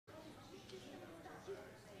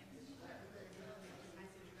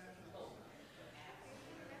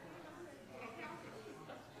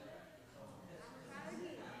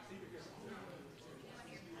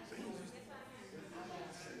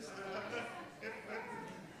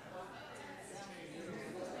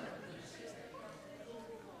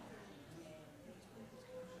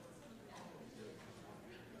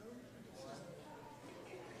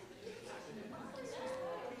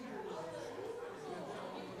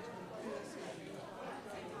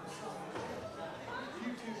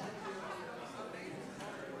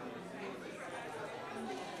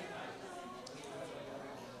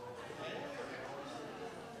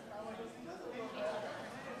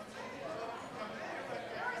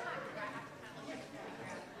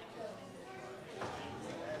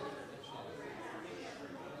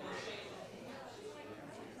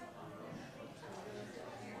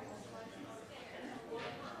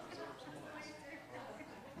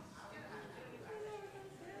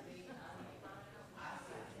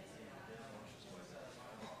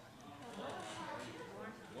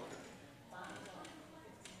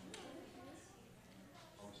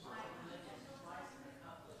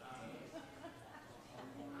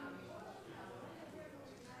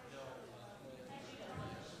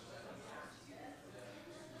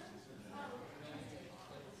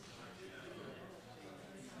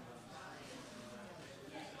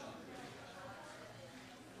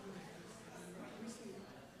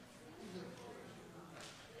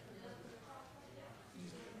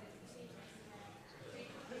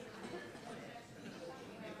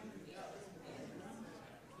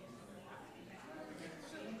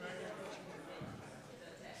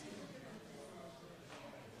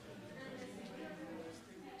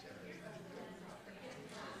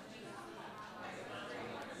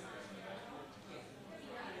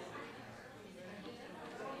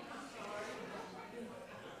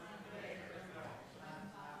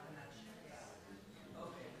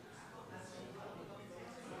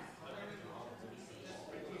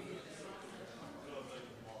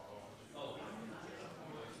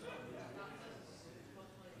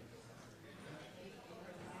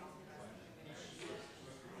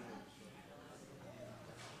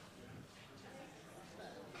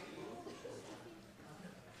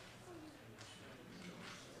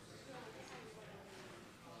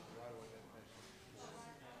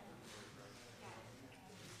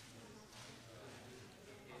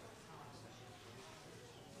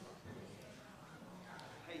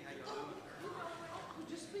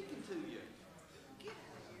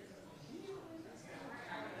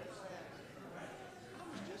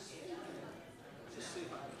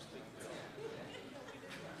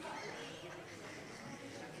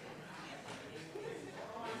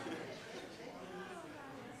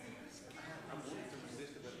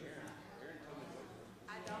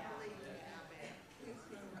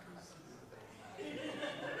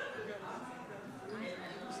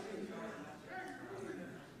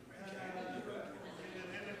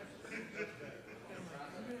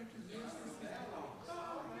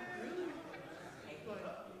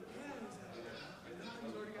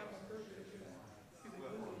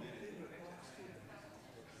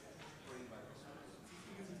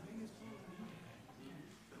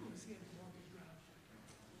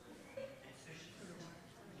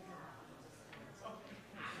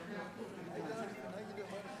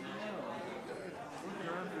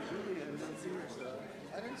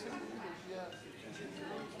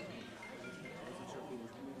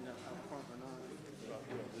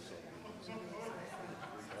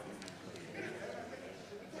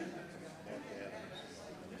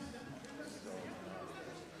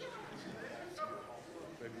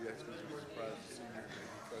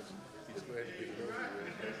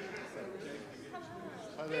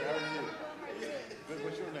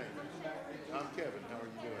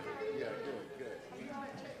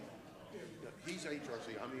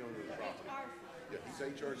HRC. I'm the owner of the property. Yeah, he's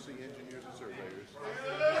HRC Engineers and Surveyors.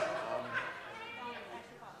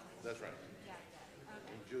 That's right.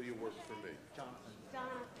 And Julia works for me. Jonathan.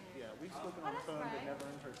 Yeah, we've spoken on the phone, but never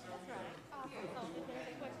in person. That's right.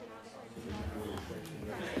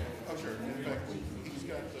 Oh, sure. In fact, he's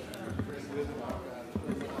got the friend with him.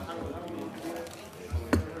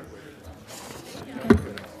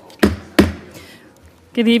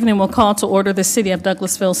 Good evening. We'll call to order the City of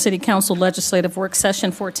Douglasville City Council Legislative Work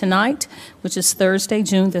Session for tonight, which is Thursday,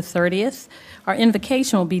 June the 30th. Our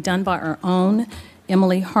invocation will be done by our own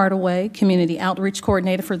Emily Hardaway, Community Outreach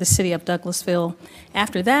Coordinator for the City of Douglasville.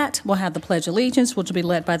 After that, we'll have the Pledge of Allegiance, which will be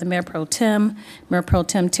led by the Mayor Pro Tem. Mayor Pro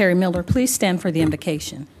Tem Terry Miller, please stand for the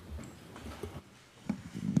invocation.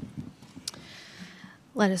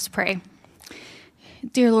 Let us pray.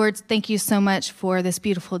 Dear Lord, thank you so much for this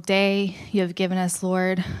beautiful day you have given us,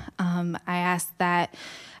 Lord. I ask that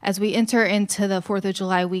as we enter into the 4th of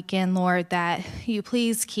July weekend, Lord, that you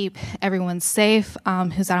please keep everyone safe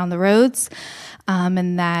who's out on the roads,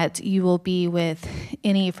 and that you will be with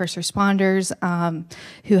any first responders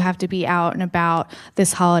who have to be out and about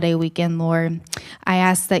this holiday weekend, Lord. I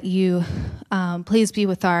ask that you please be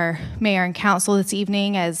with our mayor and council this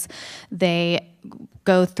evening as they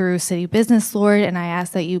go through city business, Lord, and I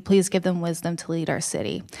ask that you please give them wisdom to lead our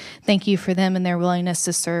city. Thank you for them and their willingness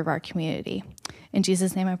to serve our community. In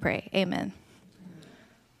Jesus' name I pray, amen.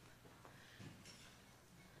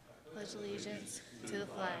 Pledge allegiance to the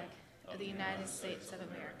flag of the United States of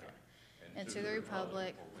America and to the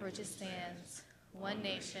republic for which it stands, one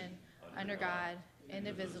nation, under God,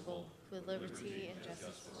 indivisible, with liberty and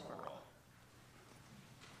justice for all.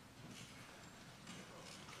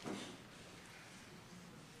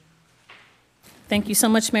 Thank you so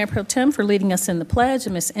much, Mayor Pro Tem, for leading us in the pledge,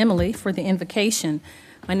 and Ms. Emily for the invocation.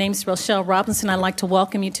 My name is Rochelle Robinson. I'd like to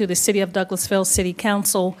welcome you to the City of Douglasville City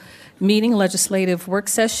Council meeting, legislative work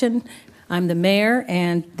session. I'm the mayor,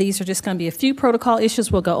 and these are just going to be a few protocol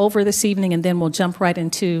issues we'll go over this evening, and then we'll jump right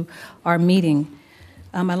into our meeting.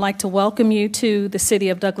 I'd like to welcome you to the City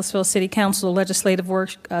of Douglasville City Council legislative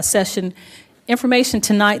work session. Information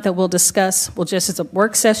tonight that we'll discuss, well, just as a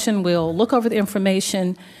work session, we'll look over the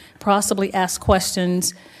information, possibly ask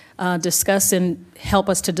questions, discuss and help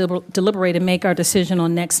us to deliberate and make our decision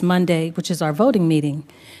on next Monday, which is our voting meeting.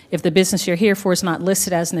 If the business you're here for is not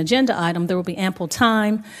listed as an agenda item, there will be ample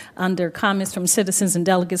time under comments from citizens and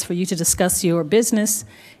delegates for you to discuss your business,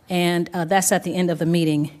 and that's at the end of the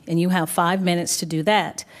meeting, and you have 5 minutes to do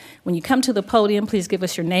that. When you come to the podium, please give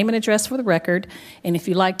us your name and address for the record, and if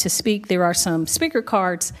you'd like to speak, there are some speaker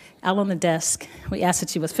cards out on the desk. We ask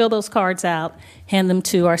that you would fill those cards out, hand them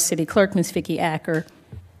to our city clerk, Ms. Vicki Acker.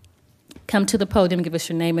 Come to the podium, give us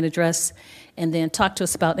your name and address, and then talk to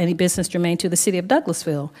us about any business germane to the City of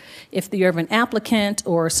Douglasville. If you're an applicant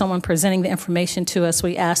or someone presenting the information to us,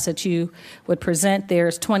 we ask that you would present.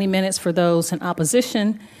 There's 20 minutes for those in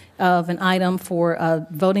opposition of an item for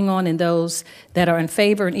voting on, and those that are in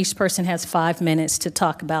favor, and each person has 5 minutes to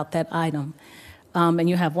talk about that item. And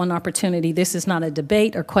you have one opportunity. This is not a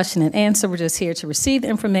debate or question and answer. We're just here to receive the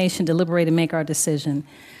information, deliberate, and make our decision.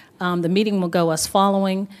 The meeting will go as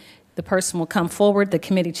following. The person will come forward. The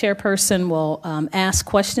committee chairperson will ask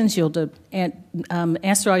questions. You'll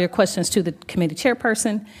answer all your questions to the committee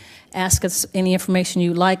chairperson. Ask us any information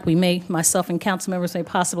you like. We may, myself and council members, may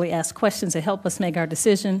possibly ask questions to help us make our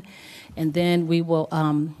decision, and then we will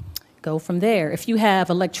go from there. If you have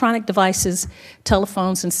electronic devices,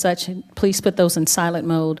 telephones and such, please put those in silent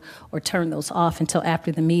mode or turn those off until after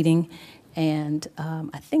the meeting. And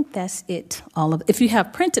I think that's it. If you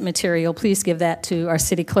have printed material, please give that to our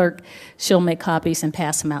city clerk. She'll make copies and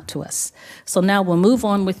pass them out to us. So now we'll move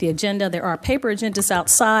on with the agenda. There are paper agendas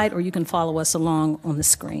outside, or you can follow us along on the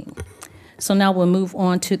screen. So now we'll move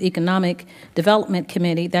on to the Economic Development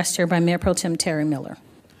Committee. That's chaired by Mayor Pro Tem Terry Miller.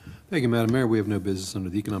 Thank you, Madam Mayor. We have no business under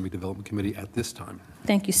the Economic Development Committee at this time.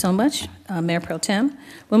 Thank you so much, Mayor Pro Tem.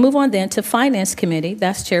 We'll move on then to Finance Committee.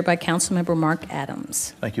 That's chaired by Councilmember Mark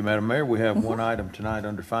Adams. Thank you, Madam Mayor. We have one item tonight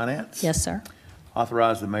under Finance. Yes, sir.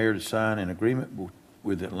 Authorize the mayor to sign an agreement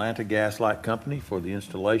with Atlanta Gas Light Company for the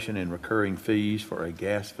installation and recurring fees for a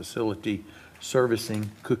gas facility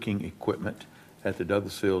servicing cooking equipment at the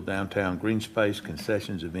Douglasville Downtown Green Space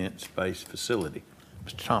Concessions Event Space Facility.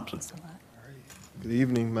 Mr. Thompson. Good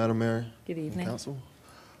evening, Madam Mayor. Good evening. Council.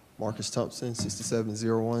 Marcus Thompson,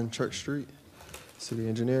 6701 Church Street, City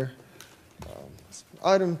Engineer.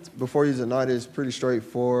 Item before you tonight is pretty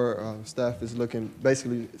straightforward. Staff is looking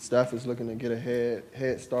to get a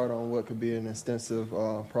head start on what could be an extensive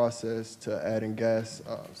process to adding gas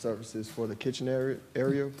services for the kitchen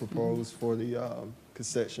area proposed for the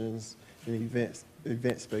concessions and events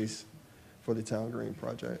event space for the Town Green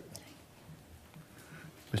project.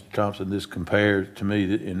 Mr. Thompson, this compares, to me,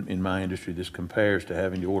 in my industry, this compares to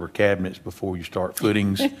having to order cabinets before you start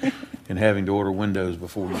footings and having to order windows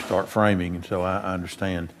before you start framing. And so I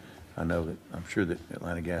understand. I know that, I'm sure that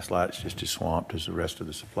Atlanta Gas Light is just as swamped as the rest of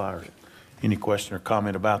the suppliers. Any question or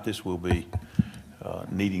comment about this? We'll be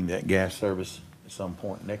needing that gas service at some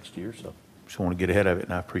point next year, so just want to get ahead of it,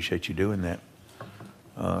 and I appreciate you doing that.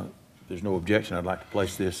 If there's no objection, I'd like to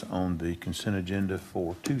place this on the consent agenda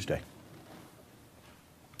for Tuesday.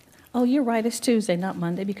 Oh, you're right, it's Tuesday, not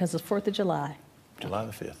Monday, because it's 4th of July. July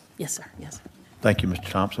the 5th. Yes, sir, yes, sir. Thank you, Mr.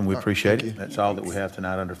 Thompson. We appreciate thank it. you. That's all that we have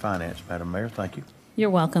tonight under finance. Madam Mayor, thank you. You're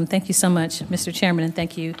welcome. Thank you so much, Mr. Chairman, and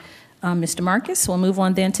thank you, Mr. Marcus. We'll move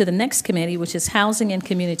on then to the next committee, which is Housing and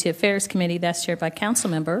Community Affairs Committee. That's chaired by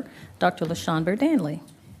Councilmember Dr. LaShun Danley.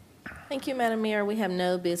 Thank you, Madam Mayor. We have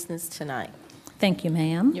no business tonight. Thank you,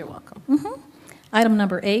 ma'am. You're welcome. Item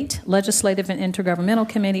number 8, Legislative and Intergovernmental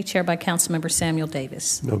Committee, chaired by Councilmember Samuel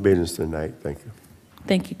Davis. No business tonight, thank you.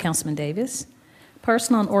 Thank you, Councilman Davis.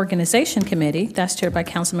 Personal and Organization Committee, that's chaired by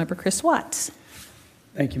Councilmember Chris Watts.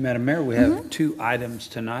 Thank you, Madam Mayor. We have 2 items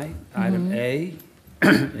tonight. Item A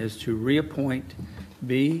is to reappoint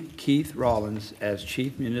B. Keith Rollins as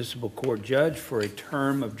Chief Municipal Court Judge for a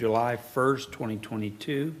term of July 1st,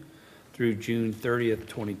 2022 through June 30th,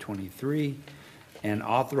 2023, and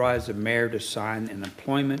authorize the mayor to sign an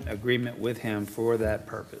employment agreement with him for that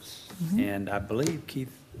purpose. And I believe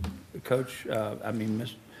Keith,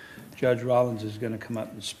 Mr. Judge Rollins is going to come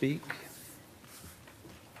up and speak.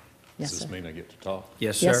 Yes, Does this sir. mean I get to talk?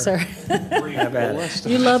 Yes, sir. Yes, sir. Have at it.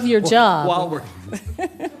 You love your job. While we're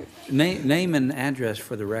name and address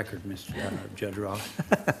for the record, Mr. Judge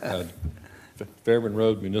Rollins. Fairburn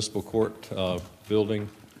Road Municipal Court Building,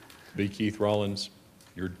 B. Keith Rollins,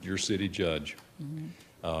 your city judge.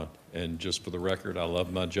 And just for the record, I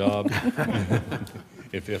love my job.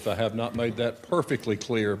 If I have not made that perfectly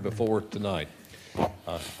clear before tonight,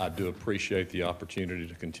 I do appreciate the opportunity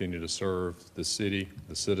to continue to serve the city,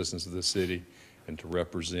 the citizens of the city, and to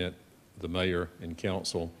represent the mayor and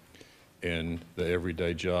council in the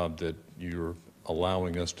everyday job that you're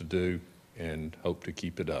allowing us to do, and hope to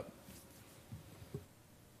keep it up.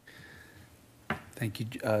 Thank you,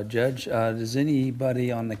 Judge. Does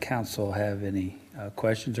anybody on the council have any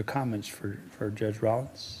questions or comments for Judge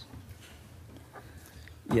Rollins?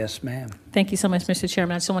 Yes, ma'am. Thank you so much, Mr.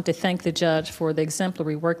 Chairman. I just want to thank the judge for the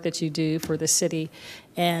exemplary work that you do for the city,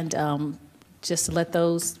 and just to let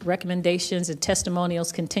those recommendations and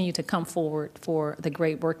testimonials continue to come forward for the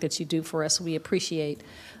great work that you do for us. We appreciate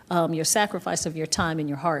your sacrifice of your time and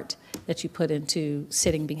your heart that you put into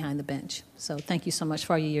sitting behind the bench. So thank you so much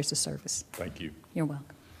for all your years of service. Thank you. You're welcome.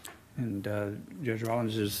 And Judge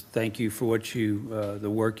Rollins, just thank you for what the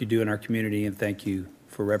work you do in our community, and thank you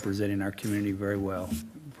for representing our community very well.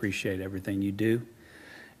 Appreciate everything you do,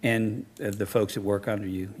 and the folks that work under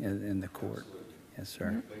you in the court. Yes,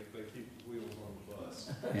 sir. They keep the wheels on the bus.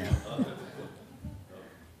 Yeah.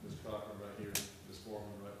 Ms. Cochran right here, Ms. Foreman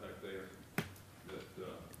right back there, that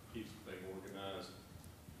keeps the thing organized,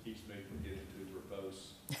 keeps me from getting too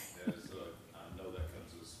verbose, as I know that comes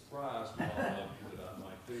as a surprise to all of you that I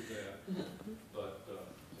might do that, but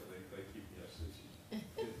they keep me up.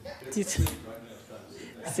 It's right now, it's time to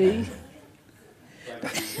sit down. See?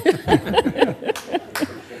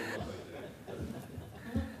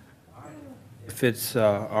 If it's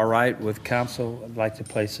all right with council, I'd like to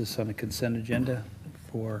place this on the consent agenda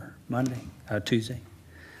for Tuesday.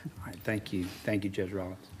 All right, thank you. Thank you, Judge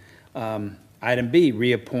Rollins. Item B,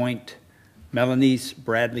 reappoint Melaniece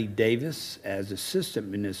Bardley Davis as Assistant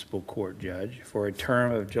Municipal Court Judge for a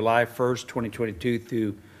term of July 1st, 2022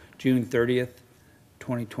 through June 30th,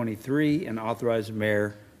 2023, and authorize the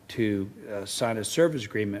mayor to sign a service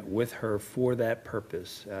agreement with her for that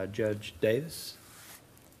purpose. Judge Davis?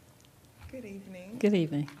 Good evening. Good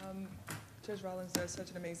evening. Judge Rollins does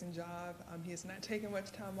such an amazing job. He has not taken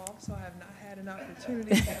much time off, so I have not had an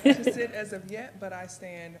opportunity to sit as of yet, but I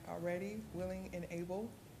stand ready, willing, and able,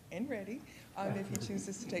 and ready if he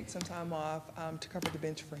chooses to take some time off to cover the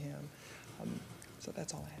bench for him. So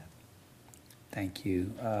that's all I have. Thank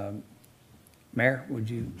you. Mayor, would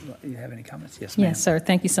you have any comments? Yes, ma'am. Yes, sir.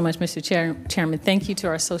 Thank you so much, Mr. Chairman. Thank you to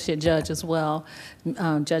our Associate Judge as well,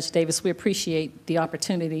 Judge Davis. We appreciate the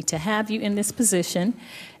opportunity to have you in this position.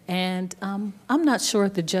 And I'm not sure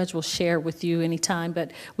if the judge will share with you anytime,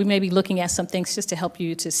 but we may be looking at some things just to help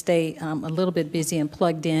you to stay a little bit busy and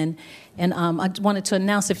plugged in. And I wanted to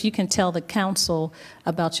announce, if you can tell the council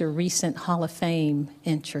about your recent Hall of Fame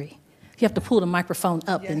entry. You have to pull the microphone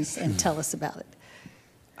up. Yes. and tell us about it.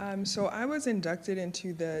 So I was inducted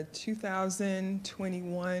into the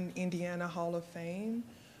 2021 Indiana Hall of Fame.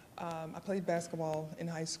 I played basketball in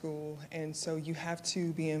high school, and so you have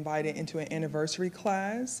to be invited into an anniversary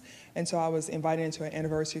class. And so I was invited into an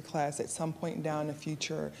anniversary class. At some point down the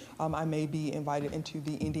future, I may be invited into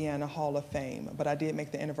the Indiana Hall of Fame. But I did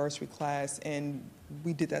make the anniversary class, and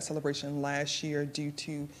we did that celebration last year due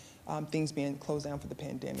to things being closed down for the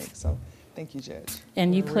pandemic. So thank you, Judge.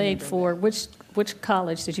 And you played for, which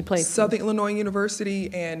college did you play for? Southern Illinois University,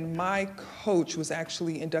 and my coach was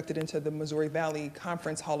actually inducted into the Missouri Valley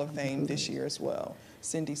Conference Hall of Fame this year as well,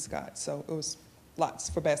 Cindy Scott. So it was lots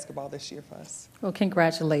for basketball this year for us. Well,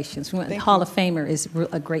 congratulations. Thank Hall you. of Famer is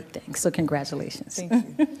a great thing, so congratulations.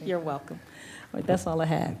 Thank you. You're welcome. All right, that's all I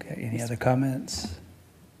have. Okay, any other comments?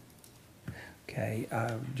 Okay,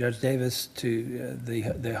 Judge Davis, to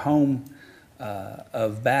the home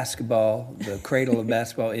of basketball, the cradle of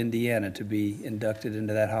basketball, Indiana, to be inducted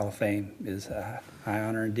into that Hall of Fame is a high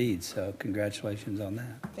honor indeed, so congratulations on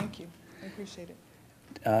that. Thank you. I appreciate it.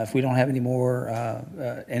 If we don't have any more,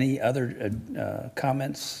 any other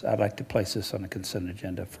comments, I'd like to place this on the consent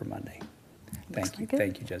agenda for Monday. Thank you. like it.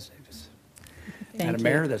 Thank you, Judge Davis. Thank Madam you.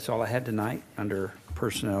 Mayor, that's all I had tonight under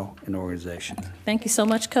Personnel and Organization. Thank you so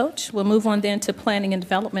much, Coach. We'll move on then to Planning and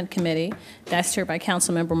Development Committee. That's chaired by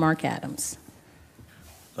Councilmember Mark Adams.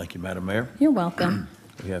 Thank you, Madam Mayor. You're welcome.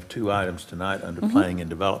 We have two items tonight under Planning and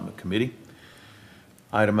Development Committee.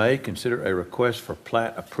 Item A, consider a request for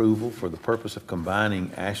plat approval for the purpose of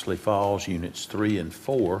combining Ashley Falls Units 3 and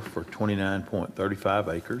 4 for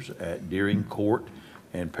 29.35 acres at Deering Court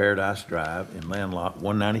and Paradise Drive in land lot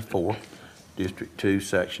 194, District 2,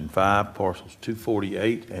 Section 5, parcels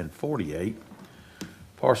 248 and 48.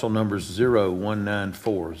 Parcel numbers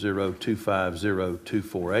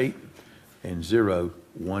 0194025028 and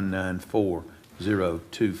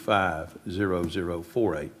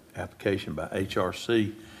 019402500048. Application by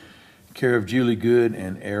HRC, care of Julie Good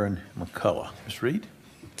and Aaron McCullough. Ms. Reed?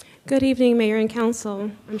 Good evening, Mayor and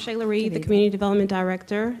Council. I'm Shayla Reed, the Community Development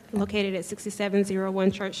Director, located at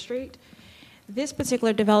 6701 Church Street. This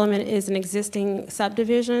particular development is an existing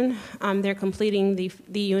subdivision. They're completing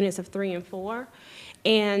the units of 3 and 4.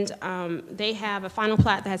 And they have a final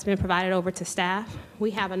plat that has been provided over to staff.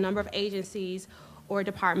 We have a number of agencies or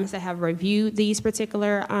departments that have reviewed these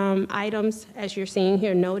particular items, as you're seeing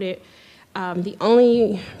here noted. The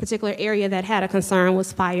only particular area that had a concern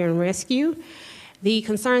was fire and rescue. The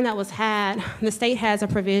concern that was had, the state has a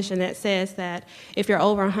provision that says that if you're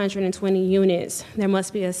over 120 units, there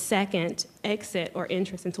must be a second exit or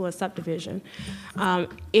entrance into a subdivision.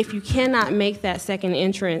 If you cannot make that second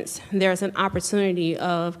entrance, there's an opportunity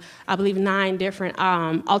of, I believe, 9 different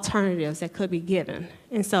alternatives that could be given.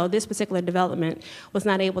 And so this particular development was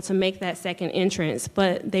not able to make that second entrance,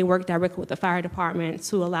 but they worked directly with the fire department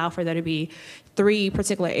to allow for there to be 3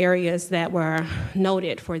 particular areas that were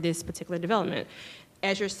noted for this particular development.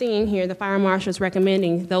 As you're seeing here, the fire marshal is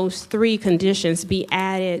recommending those 3 conditions be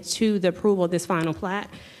added to the approval of this final plat,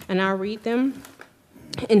 and I'll read them.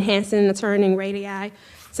 Enhancing the turning radii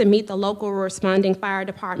to meet the local responding fire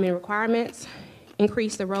department requirements.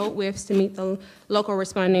 Increase the road widths to meet the local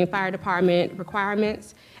responding fire department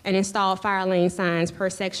requirements, and install fire lane signs per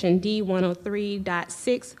section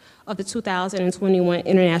D103.6 of the 2021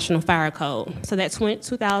 International Fire Code. So that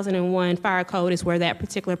 2001 Fire Code is where that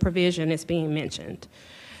particular provision is being mentioned.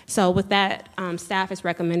 So with that, staff is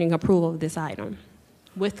recommending approval of this item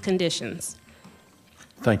with conditions.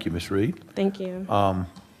 Thank you, Ms. Reed. Thank you.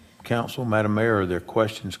 Council, Madam Mayor, are there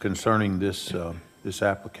questions concerning this, this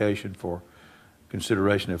application for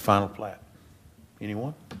consideration of final plat?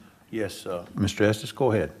 Anyone? Yes, Mr. Estes,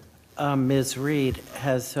 go ahead. Ms. Reed,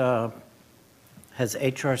 has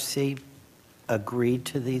HRC agreed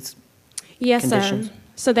to these Yes, conditions?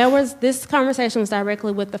 sir. So this conversation was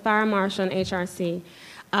directly with the fire marshal and HRC.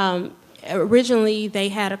 Originally, they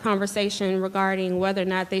had a conversation regarding whether or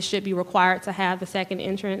not they should be required to have the second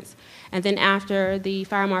entrance. And then after the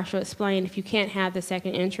fire marshal explained, if you can't have the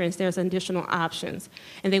second entrance, there's additional options.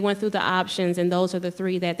 And they went through the options, and those are the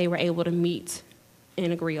 3 that they were able to meet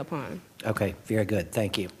and agree upon. Okay, very good.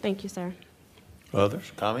 Thank you. Thank you, sir.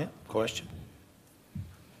 Others? Comment? Question?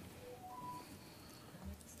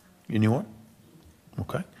 Anyone?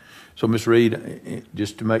 Okay. So, Ms. Reed,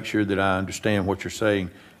 just to make sure that I understand what you're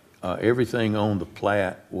saying, everything on the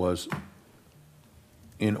plat was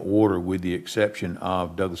in order with the exception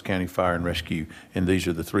of Douglas County Fire and Rescue, and these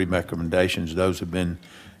are the 3 recommendations. Those have been,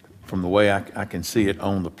 from the way I can see it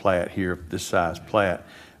on the plat here, this size plat,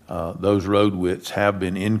 those road widths have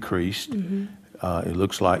been increased, it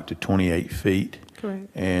looks like, to 28 feet. Correct.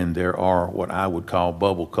 And there are what I would call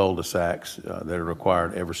bubble cul-de-sacs that are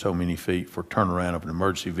required ever so many feet for turnaround of an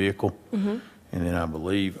emergency vehicle. Mm-hmm. And then I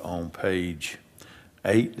believe on page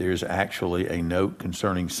 8, there's actually a note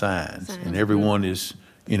concerning signs. And everyone is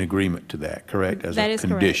in agreement to that, correct? As That a is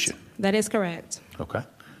condition. correct. That is correct. Okay,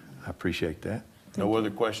 I appreciate that. No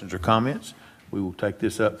other questions or comments? We will take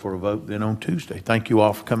this up for a vote then on Tuesday. Thank you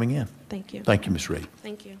all for coming in. Thank you. Thank you, Ms. Reed.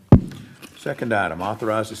 Thank you. Second item,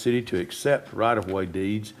 authorize the city to accept right-of-way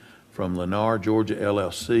deeds from Lennar, Georgia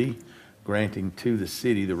LLC, granting to the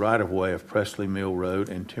city the right-of-way of Presley Mill Road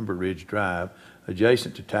and Timber Ridge Drive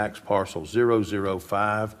adjacent to tax parcel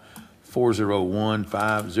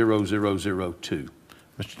 005-401-50002.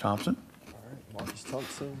 Mr. Thompson? All right, Marcus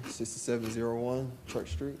Thompson, 6701 Church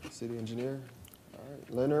Street, city engineer. All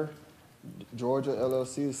right, Leonard, Georgia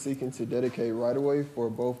LLC is seeking to dedicate right-of-way for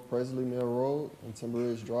both Presley Mill Road and Timber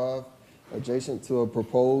Ridge Drive adjacent to a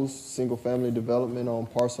proposed single-family development on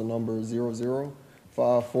parcel number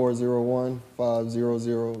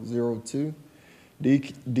 005401-50002.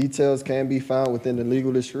 Details can be found within the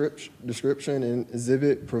legal description and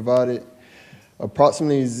exhibit provided.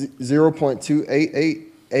 Approximately 0.288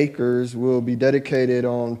 acres will be dedicated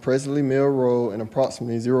on Presley Mill Road, and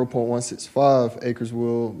approximately 0.165 acres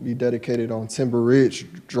will be dedicated on Timber Ridge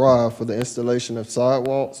Drive for the installation of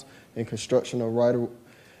sidewalks and construction of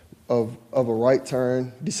a right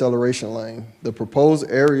turn deceleration lane. The proposed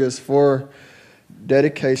areas for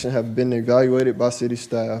dedication have been evaluated by city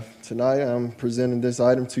staff. Tonight, I'm presenting this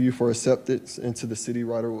item to you for acceptance into the city's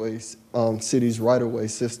right-of-way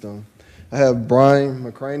system. I have Brian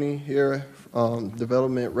McCraney here,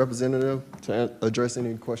 development representative, to address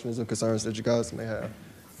any questions or concerns that you guys may have.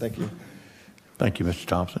 Thank you. Thank you, Mr.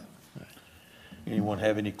 Thompson. Anyone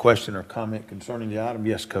have any question or comment concerning the item?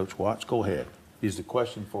 Yes, Coach Watts, go ahead. Is the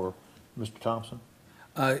question for Mr. Thompson?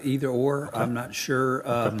 Either or, Okay. I'm not sure.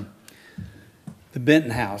 The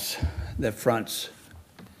Benton House that fronts,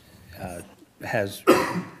 has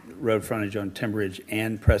road frontage on Timber Ridge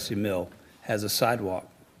and Presley Mill, has a sidewalk.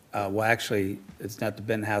 Well, actually, it's not the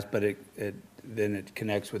Benton House, but then it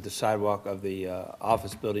connects with the sidewalk of the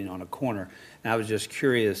office building on a corner. And I was just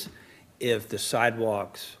curious if the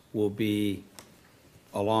sidewalks will be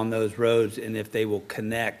along those roads and if they will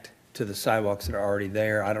connect to the sidewalks that are already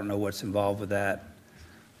there. I don't know what's involved with that.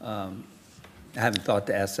 I haven't thought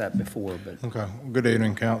to ask that before, but. Okay. Good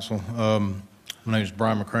evening, council. My name is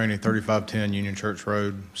Brian McCraney, 3510 Union Church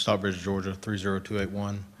Road, Stockbridge, Georgia,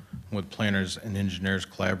 30281, with Planners and Engineers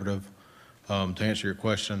Collaborative. To answer your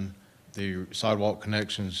question, the sidewalk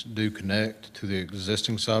connections do connect to the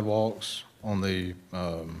existing sidewalks on the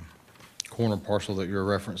corner parcel that you're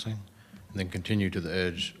referencing, and then continue to the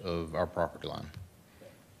edge of our property line.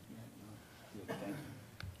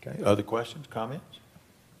 Okay, other questions, comments?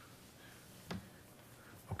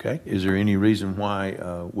 Okay, is there any reason why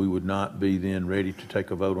we would not be then ready to take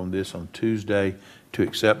a vote on this on Tuesday to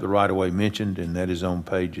accept the right-of-way mentioned, and that is on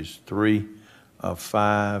pages 3 of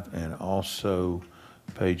 5 and also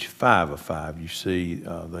page 5 of 5. You see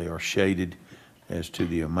they are shaded as to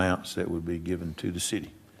the amounts that would be given to the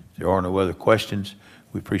city. If there are no other questions,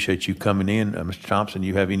 we appreciate you coming in. Mr. Thompson,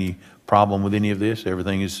 you have any problem with any of this?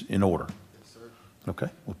 Everything is in order? Okay,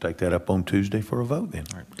 we'll take that up on Tuesday for a vote then.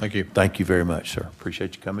 All right, thank you. Thank you very much, sir.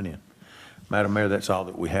 Appreciate you coming in. Madam Mayor, that's all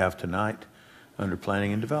that we have tonight under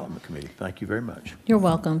Planning and Development Committee. Thank you very much. You're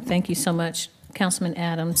welcome. Thank you so much, Councilman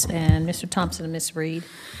Adams and Mr. Thompson and Ms. Reed.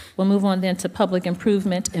 We'll move on then to Public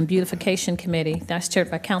Improvement and Beautification Committee. That's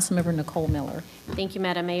chaired by Councilmember Nicole Miller. Thank you,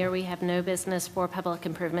 Madam Mayor. We have no business for Public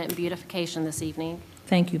Improvement and Beautification this evening.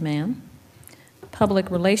 Thank you, ma'am.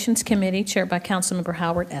 Public Relations Committee, chaired by Councilmember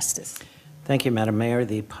Howard Estes. Thank you, Madam Mayor.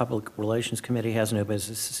 The Public Relations Committee has no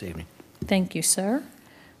business this evening. Thank you, sir.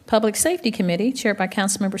 Public Safety Committee, chaired by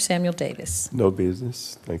Councilmember Samuel Davis. No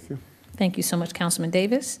business. Thank you. Thank you so much, Councilman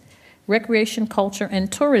Davis. Recreation, Culture,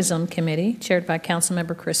 and Tourism Committee, chaired by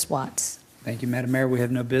Councilmember Chris Watts. Thank you, Madam Mayor. We have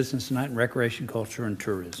no business tonight in Recreation, Culture, and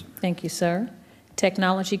Tourism. Thank you, sir.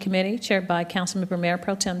 Technology Committee, chaired by Councilmember Mayor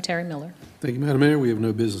Pro Tem Terry Miller. Thank you, Madam Mayor. We have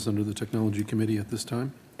no business under the Technology Committee at this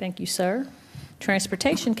time. Thank you, sir.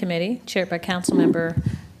 Transportation Committee, chaired by Councilmember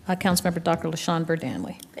Dr. LaShun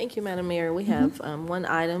Danley. Thank you, Madam Mayor. We have one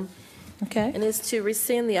item, Okay. and it's to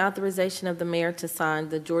rescind the authorization of the mayor to sign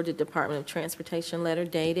the Georgia Department of Transportation letter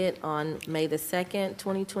dated on May the 2nd,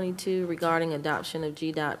 2022, regarding adoption of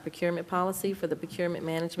GDOT procurement policy for the procurement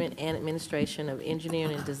management and administration of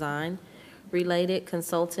engineering and design related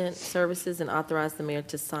consultant services, and authorize the mayor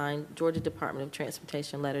to sign Georgia Department of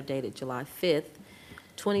Transportation letter dated July 5th,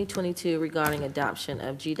 2022, regarding adoption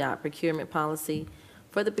of GDOT procurement policy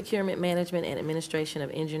for the procurement, management, and administration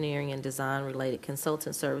of engineering and design-related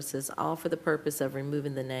consultant services, all for the purpose of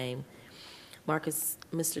removing the name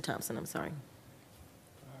Mr. Thompson, I'm sorry.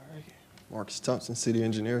 Marcus Thompson, City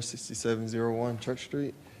Engineer, 6701 Church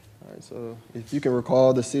Street. All right, so if you can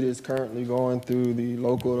recall, the city is currently going through the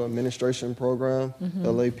local administration program,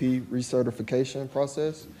 LAP recertification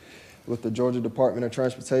process with the Georgia Department of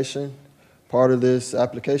Transportation. Part of this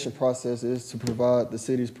application process is to provide the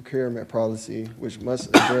city's procurement policy, which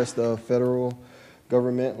must address the federal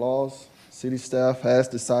government laws. City staff has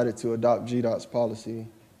decided to adopt GDOT's policy.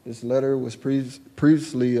 This letter was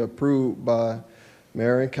previously approved by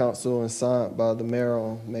Mayor and Council and signed by the Mayor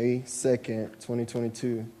on May 2nd,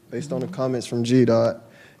 2022. Based on the comments from GDOT,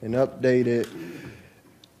 an updated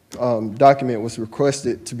document was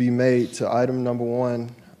requested to be made to item number 1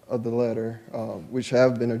 of the letter, which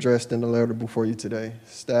have been addressed in the letter before you today.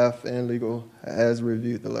 Staff and legal has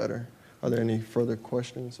reviewed the letter. Are there any further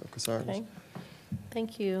questions or concerns? Okay.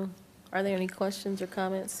 Thank you. Are there any questions or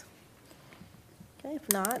comments? Okay,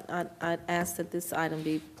 if not, I'd ask that this item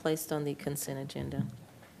be placed on the consent agenda.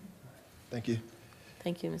 Thank you.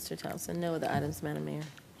 Thank you, Mr. Thompson. No other items, Madam Mayor.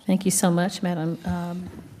 Thank you so much, Madam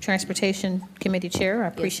Transportation Committee Chair. I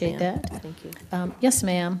appreciate ma'am. that. Thank you. Yes,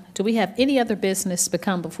 ma'am. Do we have any other business to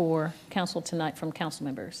come before council tonight from council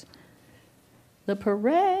members? The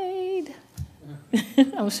parade.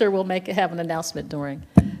 I'm sure we'll have an announcement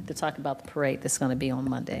to talk about the parade that's going to be on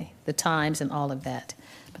Monday, the times and all of that.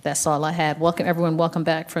 But that's all I had. Welcome, everyone. Welcome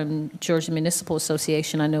back from Georgia Municipal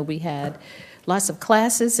Association. I know we had lots of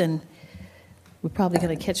classes, and we're probably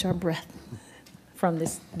going to catch our breath from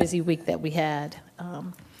this busy week that we had.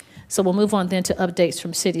 So we'll move on then to updates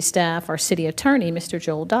from city staff. Our city attorney, Mr.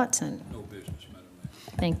 Joel Dotson. No business, Madam Mayor.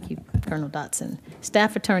 Thank you, Colonel Dotson.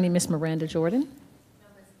 Staff attorney, Ms. Miranda Jordan.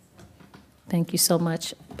 Thank you so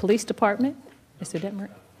much. Police Department, Mr. Detmer.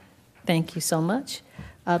 Thank you so much.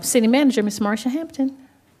 City Manager, Ms. Marsha Hampton.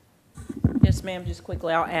 Yes, ma'am. Just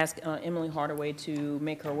quickly, I'll ask Emily Hardaway to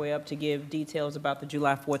make her way up to give details about the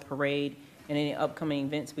July 4th parade and any upcoming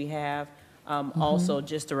events we have. Also,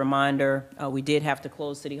 just a reminder, we did have to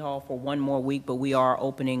close City Hall for one more week, but we are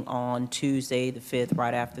opening on Tuesday, the 5th,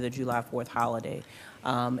 right after the July 4th holiday.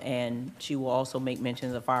 And she will also make mention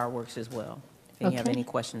of the fireworks as well. If you have any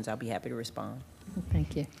questions, I'll be happy to respond.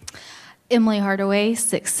 Thank you. Emily Hardaway,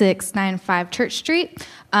 6695 Church Street.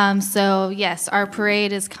 So yes, our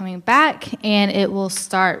parade is coming back, and it will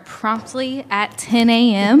start promptly at 10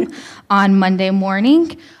 a.m. on Monday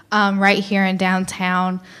morning, right here in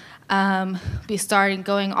downtown. Be starting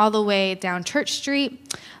going all the way down Church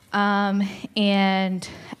Street. And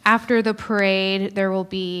after the parade, there will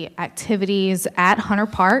be activities at Hunter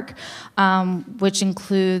Park, which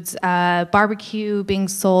includes barbecue being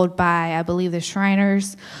sold by, I believe, the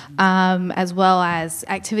Shriners, as well as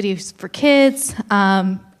activities for kids,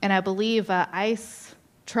 and I believe an ice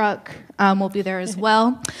truck will be there as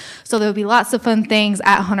well. So there'll be lots of fun things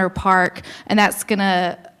at Hunter Park, and that's going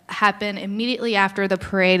to happen immediately after the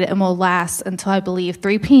parade and will last until, I believe,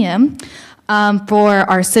 3 p.m. For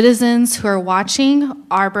our citizens who are watching,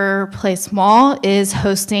 Arbor Place Mall is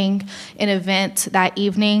hosting an event that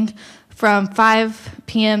evening from 5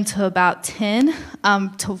 p.m. to about 10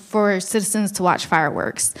 for citizens to watch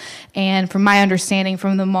fireworks. And from my understanding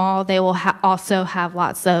from the mall, they will also have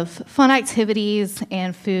lots of fun activities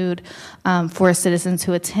and food for citizens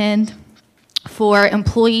who attend. For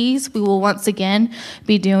employees, we will once again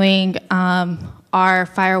be doing our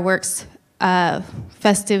fireworks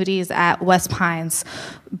festivities at West Pines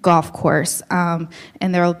Golf Course. And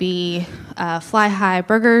there will be Fly High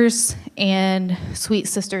burgers and Sweet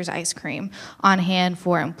Sisters ice cream on hand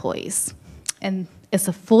for employees. And it's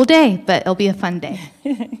a full day, but it'll be a fun day.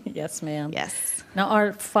 Yes, ma'am. Yes. Now, our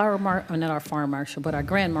not our fire marshal, but our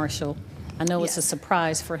grand marshal, I know it's a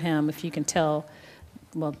surprise for him, if you can tell.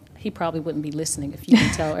 Well, he probably wouldn't be listening if you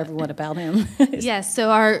can tell everyone about him. Yes,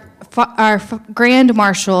 so our grand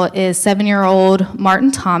marshal is 7-year-old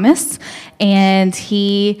Martin Thomas, and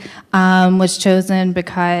he was chosen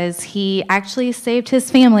because he actually saved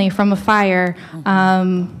his family from a fire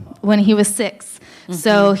when he was 6.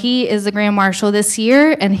 So he is the grand marshal this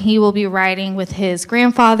year, and he will be riding with his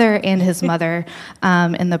grandfather and his mother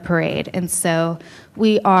in the parade. And so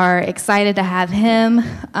we are excited to have him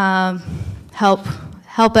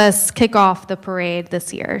help us kick off the parade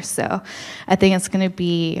this year. So I think it's going to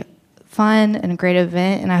be fun and a great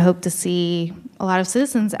event, and I hope to see a lot of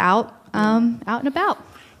citizens out and about.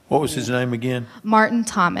 What was his name again? Martin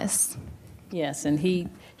Thomas. Yes, and he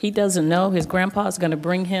doesn't know. His grandpa's going to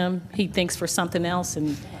bring him, he thinks, for something else,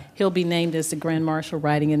 and he'll be named as the grand marshal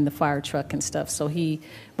riding in the fire truck and stuff. So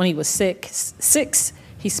when he was six,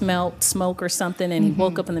 he smelled smoke or something, and he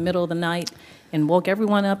woke up in the middle of the night and woke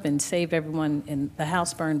everyone up and saved everyone, and the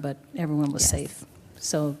house burned, but everyone was safe.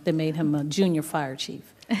 So they made him a junior fire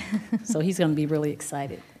chief. So he's going to be really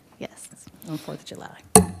excited. Yes. On 4th of July.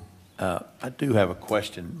 I do have a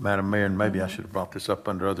question, Madam Mayor, and maybe I should have brought this up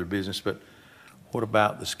under other business, but what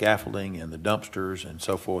about the scaffolding and the dumpsters and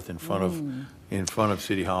so forth in front of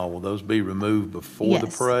City Hall? Will those be removed before the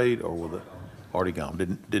parade, or will they already gone?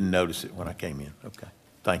 Didn't notice it when I came in. Okay,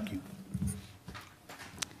 thank you.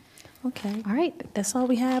 Okay. All right. That's all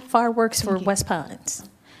we have. Fireworks for West Pines.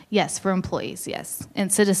 Yes, for employees, yes.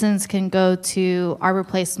 And citizens can go to Arbor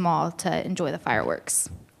Place Mall to enjoy the fireworks.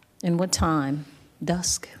 And what time?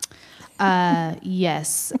 Dusk?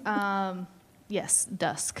 Yes. Yes,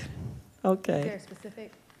 dusk. Okay. Is there a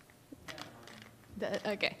specific?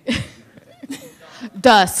 Okay.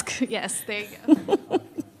 Dusk, yes, there you go.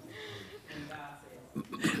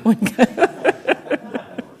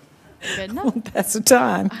 Good enough. That's the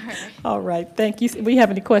time. All right. All right, thank you. We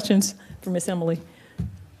have any questions for Miss Emily?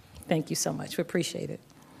 Thank you so much. We appreciate it.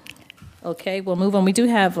 Okay, we'll move on. We do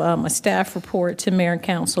have a staff report to Mayor and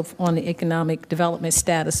Council on the economic development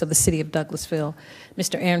status of the city of Douglasville.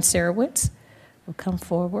 Mr. Aaron Sarowitz will come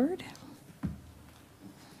forward.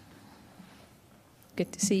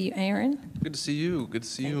 Good to see you, Aaron. Good to see you. Good to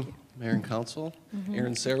see you, Mayor and Council.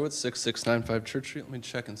 Aaron Sarowitz, 6695 Church Street. Let me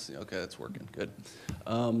check and see. Okay, that's working. Good.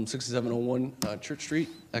 6701 Church Street,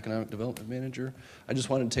 Economic Development Manager. I just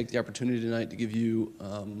wanted to take the opportunity tonight to give you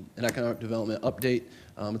an economic development update.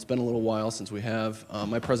 It's been a little while since we have.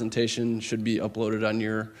 My presentation should be uploaded on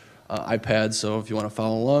your iPad, so if you want to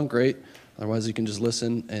follow along, great. Otherwise, you can just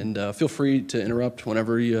listen, and feel free to interrupt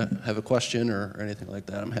whenever you have a question or anything like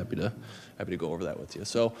that. I'm happy to go over that with you.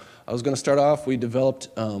 So I was going to start off. We developed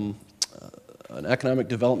an economic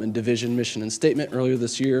development division mission and statement earlier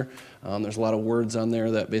this year. There's a lot of words on there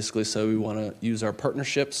that basically say we want to use our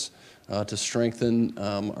partnerships to strengthen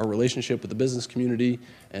our relationship with the business community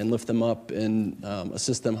and lift them up and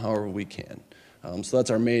assist them however we can. So that's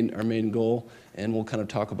our main goal, and we'll kind of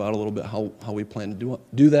talk about a little bit how we plan to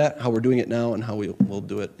do that, how we're doing it now, and how we'll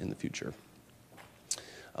do it in the future.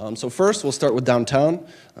 So first, we'll start with downtown.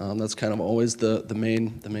 That's kind of always the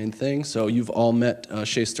main thing. So you've all met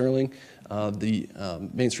Shay Sterling, the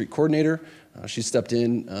Main Street coordinator. She stepped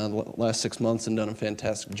in the last 6 months and done a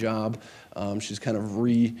fantastic job. She's kind of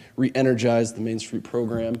re-energized the Main Street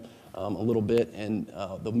program a little bit, and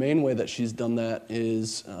the main way that she's done that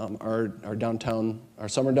is our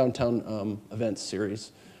summer downtown events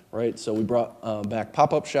series, right? So we brought back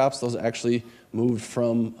pop-up shops. Those actually moved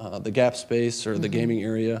from the Gap space or the gaming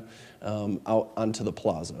area out onto the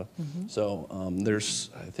plaza. So there's,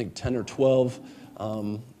 I think, 10 or 12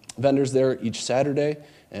 vendors there each Saturday,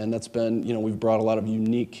 and that's been, we've brought a lot of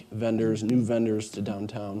unique vendors, new vendors to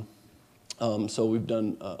downtown. So we've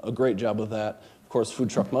done a great job with that. Of course, Food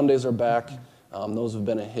Truck Mondays are back. Those have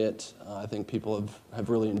been a hit. I think people have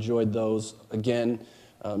really enjoyed those. Again,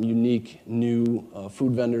 unique new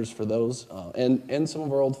food vendors for those, and some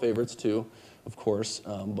of our old favorites too, of course,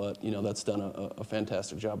 but that's done a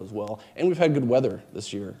fantastic job as well. And we've had good weather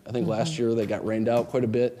this year. I think last year they got rained out quite a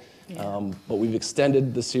bit, but we've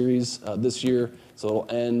extended the series this year, so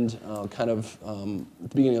it'll end kind of at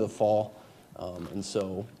the beginning of the fall, and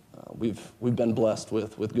so we've been blessed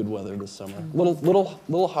with good weather this summer.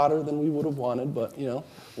 Little hotter than we would have wanted, but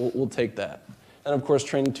we'll take that. And of course,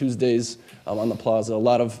 Training Tuesdays on the plaza. A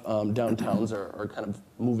lot of downtowns are kind of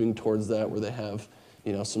moving towards that, where they have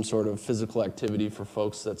some sort of physical activity for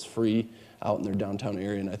folks that's free out in their downtown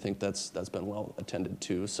area, and I think that's been well attended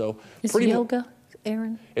to. So Is yoga,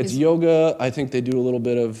 Aaron? It's yoga. I think they do a little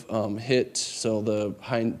bit of HIIT, so the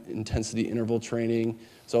high intensity interval training.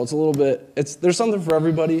 So it's a little bit. There's something for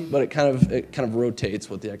everybody, but it kind of rotates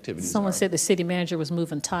what the activities Someone are. said the city manager was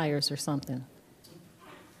moving tires or something.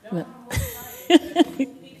 No.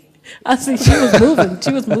 I see she was moving.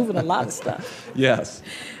 She was moving a lot of stuff. Yes.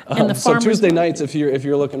 And the So farmers Tuesday market. nights, if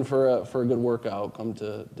you're looking for a good workout, come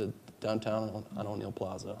to downtown on O'Neill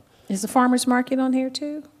Plaza. Is the farmers market on here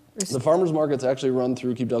too? The farmers market's actually run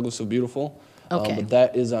through Keep Douglas So Beautiful, Okay. but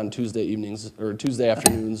that is on Tuesday evenings or Tuesday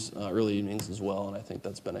afternoons, early evenings as well, and I think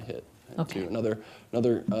that's been a hit too.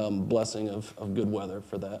 Another blessing of good weather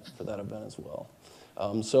for that event as well.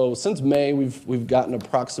 So since May, we've gotten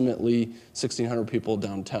approximately 1,600 people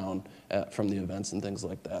downtown from the events and things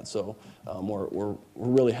like that. So we're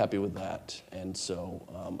really happy with that. And so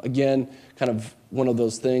again, kind of one of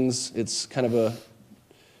those things. It's kind of a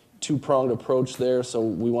two-pronged approach there. So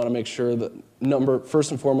we want to make sure that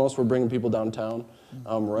first and foremost, we're bringing people downtown,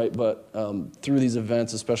 right? But through these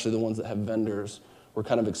events, especially the ones that have vendors, we're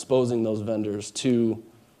kind of exposing those vendors to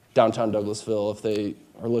downtown Douglasville, if they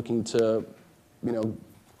are looking to,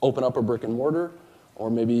 open up a brick and mortar, or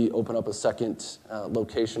maybe open up a second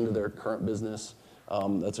location to their current business.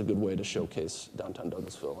 That's a good way to showcase downtown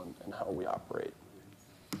Douglasville and how we operate.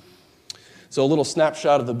 So a little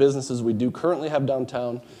snapshot of the businesses we do currently have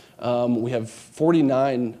downtown. We have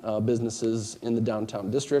 49 businesses in the downtown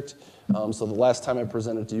district. So the last time I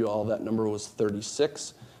presented to you all, that number was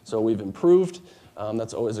 36. So we've improved.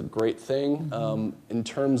 That's always a great thing. In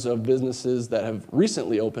terms of businesses that have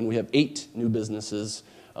recently opened, we have 8 new businesses.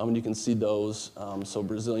 And you can see those. So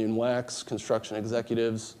Brazilian Wax, Construction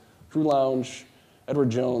Executives, Crew Lounge, Edward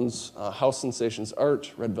Jones, House Sensations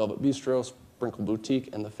Art, Red Velvet Bistro, Sprinkle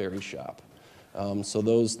Boutique, and the Ferry Shop. So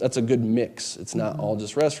that's a good mix. It's not all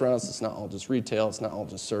just restaurants, it's not all just retail, it's not all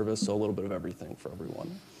just service, so a little bit of everything for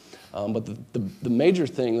everyone. But the major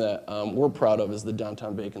thing that we're proud of is the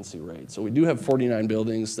downtown vacancy rate. So we do have 49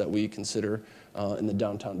 buildings that we consider in the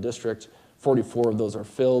downtown district. 44 of those are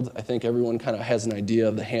filled. I think everyone kind of has an idea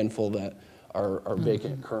of the handful that are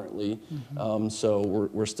vacant currently. So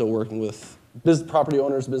we're still working with property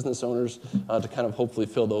owners, business owners, to kind of hopefully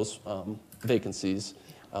fill those vacancies.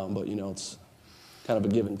 But it's kind of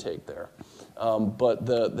a give and take there. But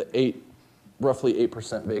the roughly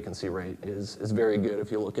 8% vacancy rate is very good.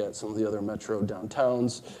 If you look at some of the other metro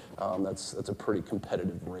downtowns, that's a pretty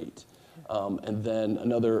competitive rate. And then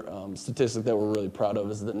another statistic that we're really proud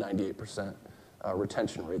of is the 98%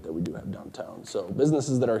 retention rate that we do have downtown. So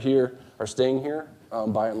businesses that are here are staying here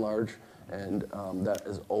by and large, and that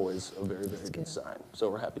is always a very, very good sign. So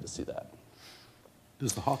we're happy to see that.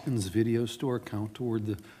 Does the Hawkins video store count toward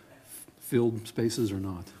the filled spaces or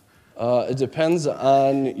not? It depends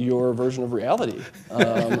on your version of reality.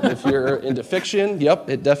 If you're into fiction, yep,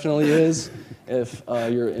 it definitely is. If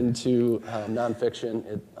you're into nonfiction,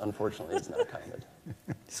 it unfortunately is not counted.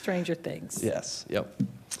 Stranger Things. Yes, yep.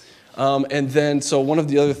 And then, so one of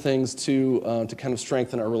the other things to kind of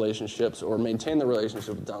strengthen our relationships or maintain the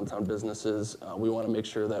relationship with downtown businesses, we want to make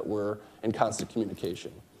sure that we're in constant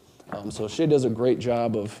communication. So Shay does a great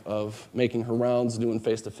job of making her rounds, doing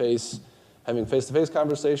face-to-face, having face-to-face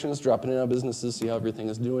conversations, dropping in on businesses, see how everything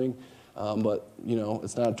is doing. But,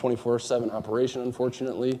 it's not a 24/7 operation,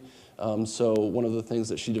 unfortunately. So one of the things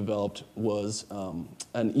that she developed was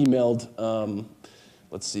an emailed,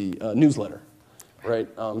 newsletter, right?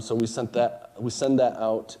 So we send that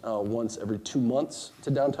out once every 2 months to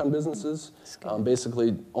downtown businesses.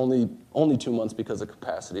 Basically, only 2 months because of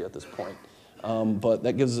capacity at this point. But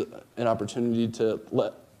that gives an opportunity to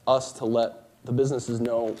let the businesses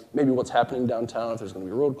know maybe what's happening downtown, if there's going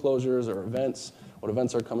to be road closures or events, what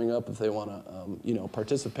events are coming up, if they want to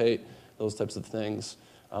participate, those types of things.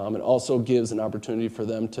 It also gives an opportunity for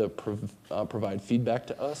them to provide feedback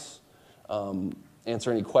to us,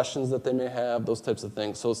 answer any questions that they may have, those types of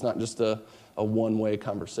things. So it's not just a one-way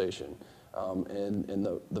conversation. And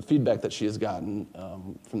the feedback that she has gotten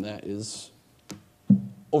from that is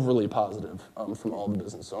overly positive from all the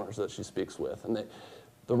business owners that she speaks with. And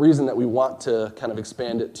the reason that we want to kind of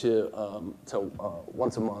expand it to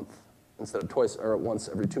once a month instead of twice or once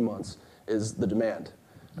every 2 months is the demand.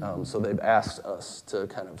 So they've asked us to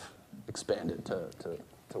kind of expand it to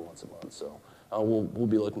once a month. So we'll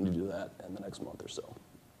be looking to do that in the next month or so.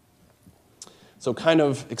 So kind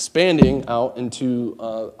of expanding out into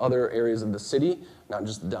other areas of the city, not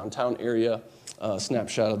just the downtown area,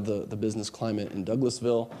 snapshot of the business climate in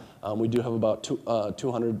Douglasville. We do have about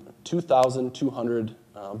 2,200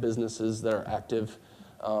 businesses that are active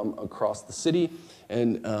across the city.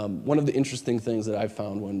 And one of the interesting things that I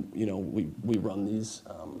found when we run these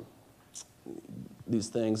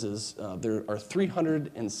things is there are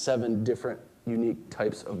 307 different unique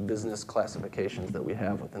types of business classifications that we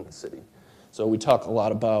have within the city. So we talk a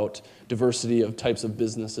lot about diversity of types of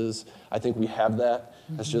businesses. I think we have that.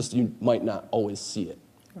 It's just you might not always see it,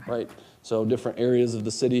 right? So different areas of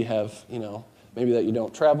the city have, maybe that you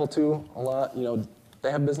don't travel to a lot,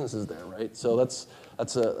 they have businesses there, right? So that's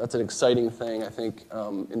an exciting thing, I think,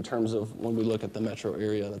 in terms of when we look at the metro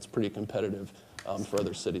area, that's pretty competitive for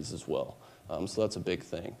other cities as well. So that's a big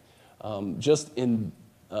thing. Just in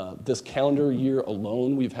this calendar year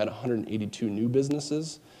alone, we've had 182 new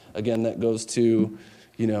businesses. Again, that goes to,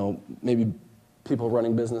 maybe people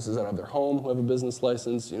running businesses out of their home who have a business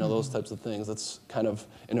license, those types of things. That's kind of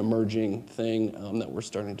an emerging thing that we're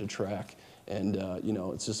starting to track. And,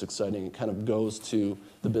 it's just exciting. It kind of goes to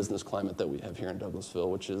the business climate that we have here in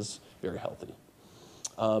Douglasville, which is very healthy.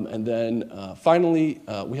 And then finally,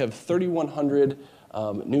 we have 3,100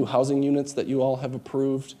 new housing units that you all have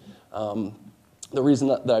approved. The reason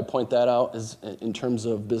that I point that out is in terms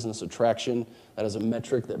of business attraction. That is a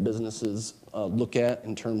metric that businesses look at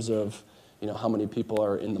in terms of how many people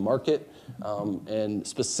are in the market, and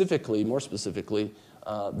more specifically,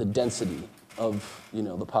 the density of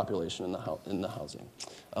the population in the housing.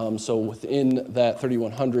 So within that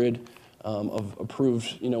 3,100 of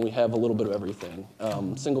approved, we have a little bit of everything.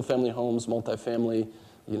 Single-family homes, multifamily,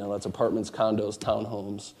 that's apartments, condos,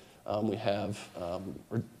 townhomes. We have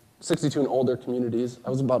 62 and older communities. I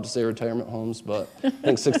was about to say retirement homes, but I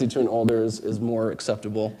think 62 and older is more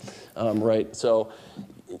acceptable, right? So,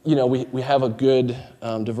 we have a good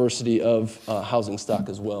diversity of housing stock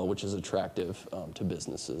as well, which is attractive to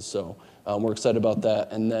businesses. So we're excited about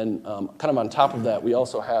that. And then kind of on top of that, we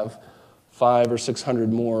also have 500 or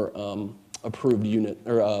 600 more approved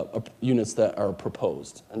units that are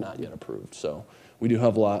proposed and not yet approved. So we do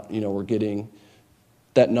have a lot. We're getting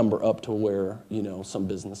that number up to where some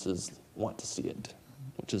businesses want to see it,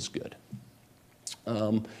 which is good.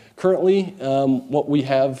 Currently, what we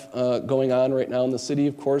have going on right now in the city,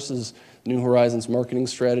 of course, is New Horizons marketing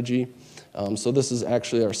strategy. So this is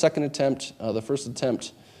actually our second attempt. The first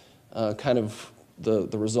attempt, kind of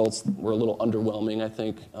the results were a little underwhelming, I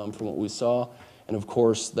think, from what we saw. And of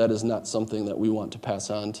course, that is not something that we want to pass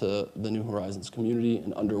on to the New Horizons community,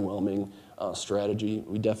 an underwhelming strategy.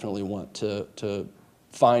 We definitely want to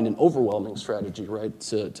find an overwhelming strategy, right,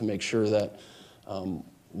 to make sure that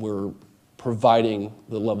we're providing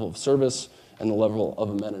the level of service and the level of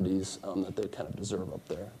amenities that they kind of deserve up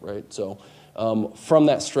there, right? So from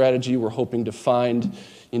that strategy, we're hoping to find,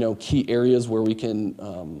 key areas where we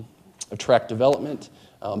can attract development,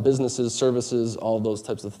 businesses, services, all those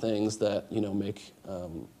types of things that, make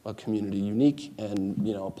a community unique and,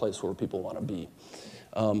 a place where people want to be.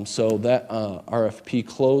 So that RFP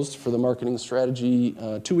closed for the marketing strategy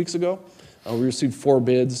 2 weeks ago. We received 4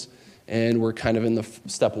 bids, and we're kind of in the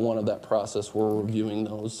step 1 of that process. We're reviewing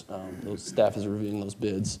those. Staff is reviewing those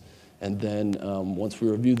bids, and then once we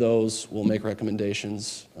review those, we'll make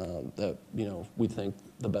recommendations that we think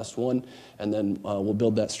the best one, and then we'll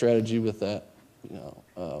build that strategy with that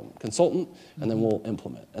consultant, and then we'll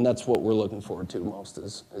implement. And that's what we're looking forward to most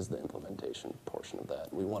is the implementation portion of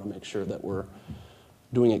that. We want to make sure that we're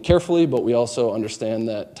doing it carefully, but we also understand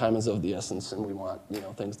that time is of the essence, and we want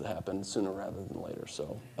things to happen sooner rather than later.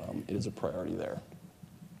 So it is a priority there.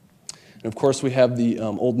 And of course, we have the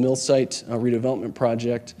Old Mill Site redevelopment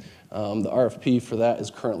project. The RFP for that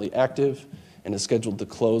is currently active and is scheduled to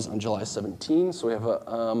close on July 17. So we have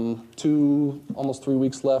almost 3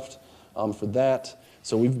 weeks left for that.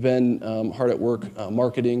 So we've been hard at work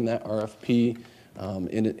marketing that RFP.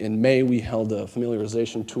 In May, we held a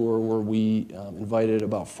familiarization tour where we invited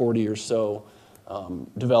about 40 or so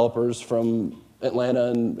developers from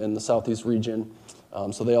Atlanta and the Southeast region.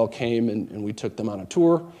 So they all came, and we took them on a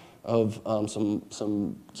tour of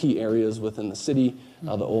some key areas within the city,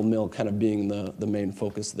 the Old Mill kind of being the main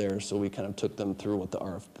focus there. So we kind of took them through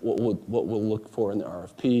what we'll look for in the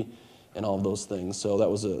RFP and all of those things. So that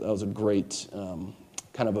was a great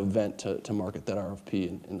kind of event to market that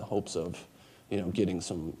RFP in the hopes of getting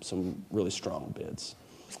some really strong bids.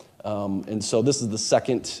 And so this is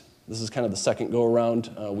kind of the second go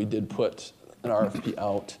around. We did put an RFP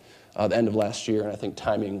out the end of last year, and I think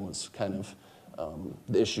timing was kind of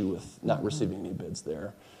the issue with not receiving any bids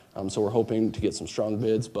there. So we're hoping to get some strong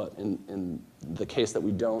bids, but in the case that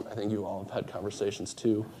we don't, I think you all have had conversations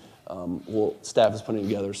too. Staff is putting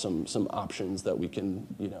together some options that we can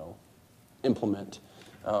implement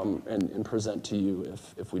and present to you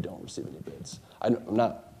if we don't receive any bids. I'm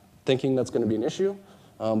not thinking that's going to be an issue,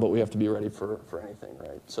 but we have to be ready for anything,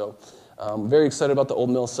 right? So very excited about the Old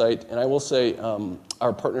Mill site, and I will say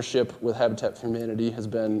our partnership with Habitat for Humanity has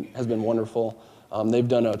been wonderful. They've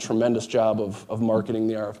done a tremendous job of marketing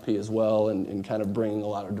the RFP as well, and kind of bringing a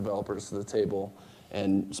lot of developers to the table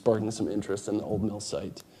and sparking some interest in the Old Mill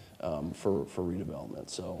site for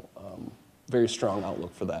redevelopment. So very strong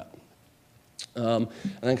outlook for that. And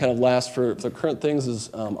then kind of last for the current things is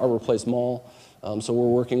Arbor Place Mall. So we're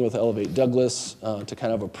working with Elevate Douglas to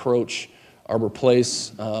kind of approach Arbor Place.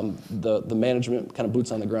 The management, kind of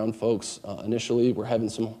boots on the ground folks, initially we're having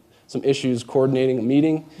some issues coordinating a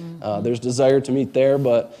meeting. There's desire to meet there,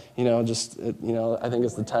 but I think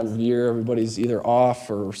it's the time of year everybody's either off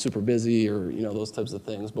or super busy or those types of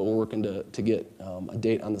things. But we're working to get a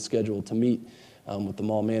date on the schedule to meet with the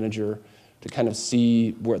mall manager to kind of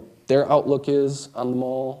see what their outlook is on the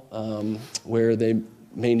mall, where they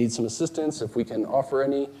may need some assistance, if we can offer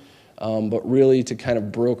any, but really to kind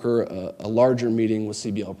of broker a larger meeting with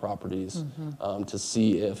CBL Properties to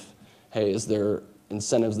see if, hey, is there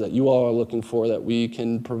incentives that you all are looking for that we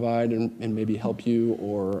can provide and maybe help you,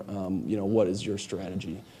 or what is your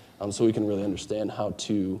strategy, so we can really understand how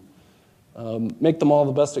to make them all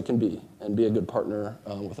the best it can be and be a good partner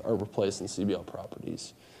with Arbor Place and CBL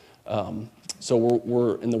Properties. So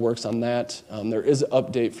we're in the works on that. There is an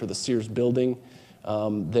update for the Sears building.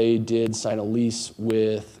 They did sign a lease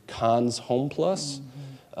with Conn's Home Plus,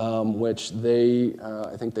 which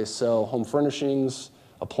I think they sell home furnishings,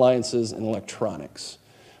 appliances, and electronics.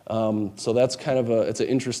 So that's kind of it's an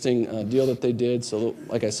interesting deal that they did. So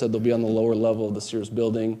like I said, they'll be on the lower level of the Sears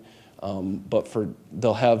building, but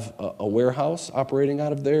they'll have a warehouse operating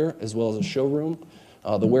out of there as well as a showroom.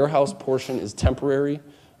 The warehouse portion is temporary,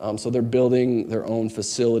 so they're building their own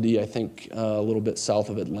facility, I think a little bit south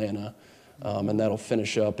of Atlanta, and that'll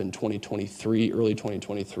finish up in 2023, early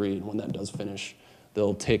 2023, and when that does finish,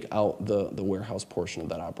 they'll take out the warehouse portion of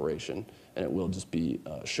that operation, and it will just be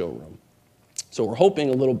a showroom. So we're hoping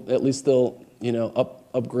at least they'll,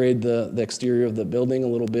 upgrade the exterior of the building a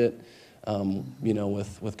little bit,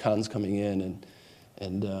 with Cons coming in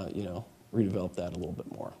and redevelop that a little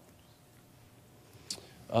bit more.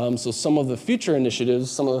 So some of the future initiatives,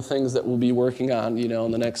 some of the things that we'll be working on,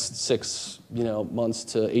 in the next 6, months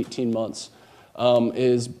to 18 months,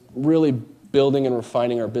 is really building and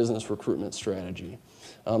refining our business recruitment strategy.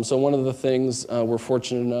 So one of the things we're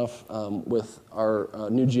fortunate enough with our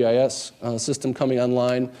new GIS system coming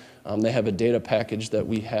online, they have a data package that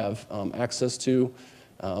we have access to.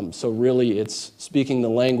 So really it's speaking the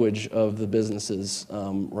language of the businesses,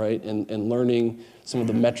 right, and learning some of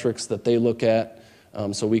the metrics that they look at,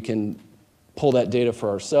 so we can pull that data for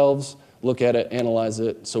ourselves, look at it, analyze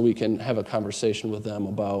it, so we can have a conversation with them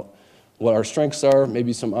about what our strengths are,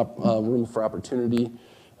 maybe some room for opportunity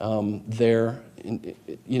there.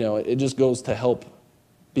 It just goes to help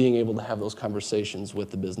being able to have those conversations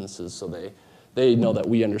with the businesses, so they know that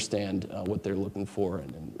we understand what they're looking for,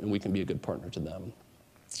 and we can be a good partner to them.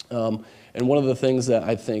 And one of the things that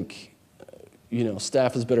I think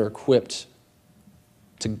staff is better equipped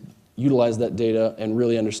to utilize that data and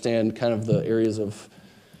really understand kind of the areas of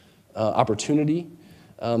opportunity,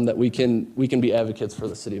 that we can be advocates for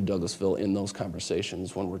the city of Douglasville in those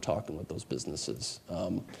conversations when we're talking with those businesses.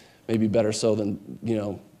 Maybe better so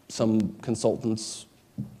than some consultants.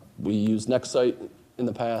 We use Nextsite in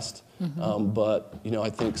the past, but I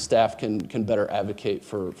think staff can better advocate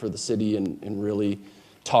for the city and really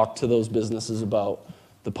talk to those businesses about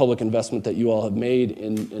the public investment that you all have made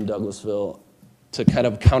in Douglasville, to kind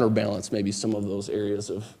of counterbalance maybe some of those areas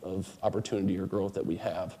of opportunity or growth that we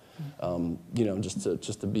have,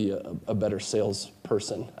 just to be a better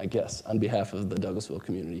salesperson, I guess, on behalf of the Douglasville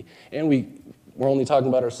community. And we're only talking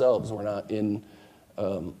about ourselves. We're not in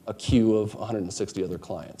a queue of 160 other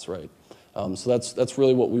clients, right? So that's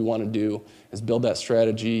really what we want to do, is build that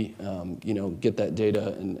strategy, get that data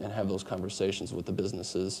and have those conversations with the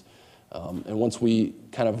businesses. And once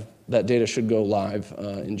that data should go live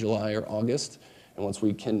in July or August. And once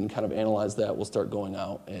we can kind of analyze that, we'll start going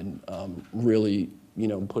out and really,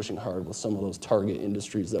 pushing hard with some of those target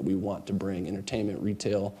industries that we want to bring: entertainment,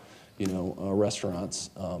 retail, restaurants,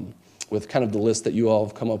 with kind of the list that you all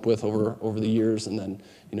have come up with over the years, and then,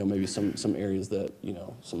 maybe some areas that,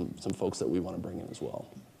 some folks that we want to bring in as well.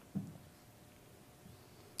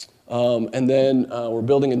 And then we're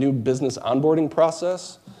building a new business onboarding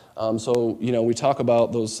process. So, we talk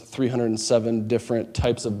about those 307 different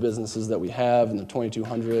types of businesses that we have and the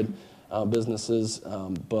 2,200 businesses,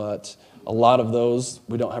 but a lot of those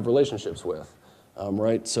we don't have relationships with,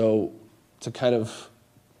 right? So to kind of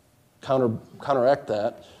counteract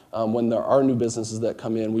that, when there are new businesses that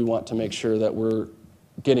come in, we want to make sure that we're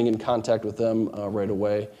getting in contact with them right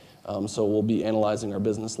away. So we'll be analyzing our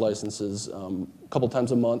business licenses a couple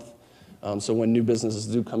times a month. So when new businesses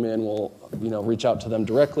do come in, we'll reach out to them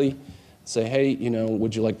directly, say, hey,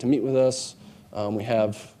 would you like to meet with us?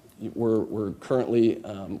 We're currently,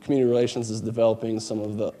 community relations is developing some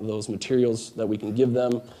of those materials that we can give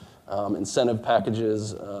them, incentive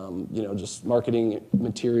packages, just marketing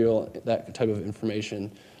material, that type of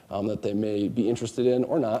information that they may be interested in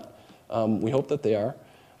or not. We hope that they are.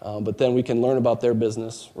 But then we can learn about their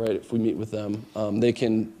business, right? If we meet with them, they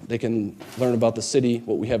can learn about the city,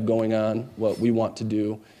 what we have going on, what we want to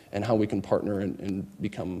do, and how we can partner and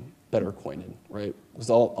become better acquainted, right? Because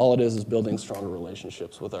all it is building stronger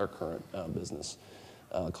relationships with our current business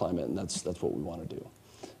climate, and that's what we want to do.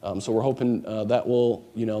 So we're hoping that will,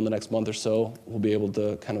 in the next month or so, we'll be able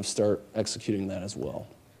to kind of start executing that as well.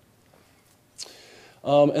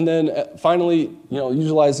 And then finally,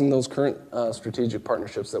 utilizing those current strategic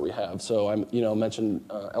partnerships that we have. So I mentioned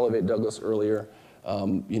Elevate Douglas earlier.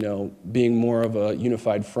 you know, being more of a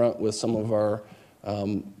unified front with some of our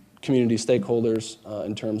community stakeholders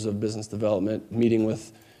in terms of business development, meeting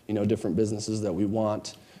with, you know, different businesses that we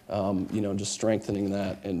want, you know, just strengthening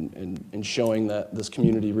that and showing that this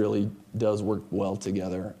community really does work well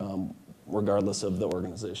together, regardless of the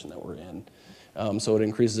organization that we're in. So it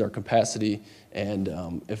increases our capacity,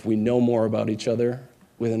 and if we know more about each other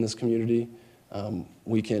within this community,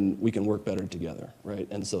 we can work better together, right?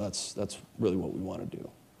 And so that's really what we want to do.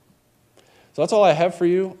 So that's all I have for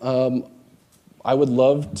you. I would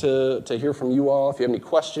love to hear from you all. If you have any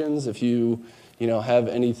questions, if you have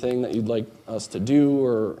anything that you'd like us to do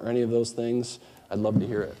or any of those things, I'd love to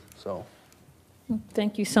hear it. So.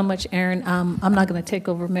 Thank you so much, Aaron. I'm not going to take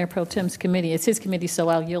over Mayor Pro Tem's committee. It's his committee, so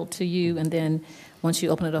I'll yield to you. And then once you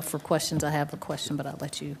open it up for questions, I have a question, but I'll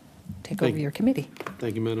let you take over your committee.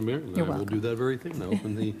 Thank you, Madam Mayor. And You're I will welcome. do that very thing. I'll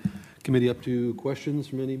open the committee up to questions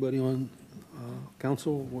from anybody on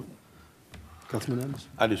council. Councilman Adams?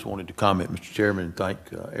 I just wanted to comment, Mr. Chairman, and thank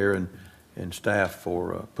Aaron and staff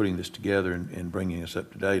for putting this together and bringing us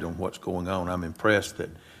up to date on what's going on. I'm impressed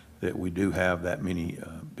that we do have that many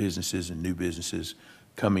businesses and new businesses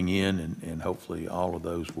coming in, and hopefully all of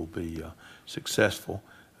those will be successful.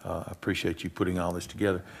 I appreciate you putting all this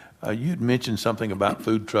together. You'd mentioned something about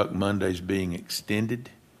Food Truck Mondays being extended.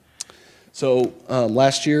 So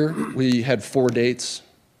last year we had 4 dates.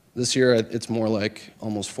 This year it's more like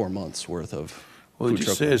almost 4 months worth of. Well, it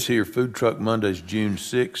just says here Food Truck Mondays, June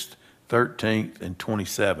 6th, 13th, and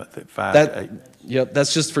 27th at 5 to 8. Yep,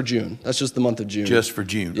 that's just for June. That's just the month of June. Just for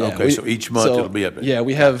June. Yeah, Okay, so each month it'll be up there. Yeah,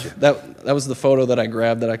 we have that. That was the photo that I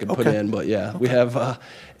grabbed that I could put in. But yeah, we have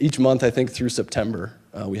each month, I think through September,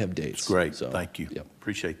 we have dates. That's great. So, Thank you. Yep.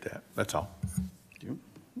 Appreciate that. That's all.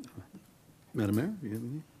 Madam Mayor, you have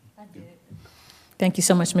anything? Thank you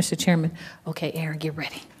so much, Mr. Chairman. Okay, Aaron, get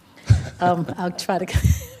ready. I'll try to.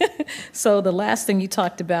 So the last thing you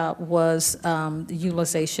talked about was the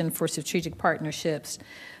utilization for strategic partnerships.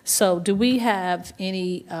 So do we have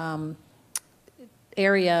any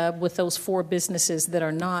area with those 4 businesses that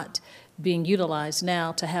are not being utilized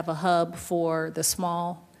now to have a hub for the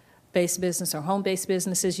small-based business or home-based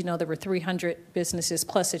businesses? You know, there were 300 businesses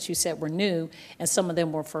plus that you said were new, and some of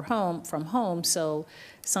them were from home. So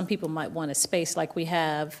some people might want a space like we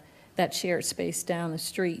have that shared space down the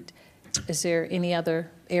street. Is there any other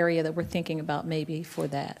area that we're thinking about maybe for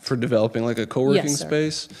that? For developing like a co-working Yes, sir.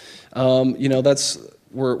 space, you know,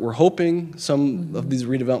 we're hoping some of these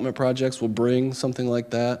redevelopment projects will bring something like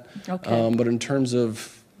that. Okay. But in terms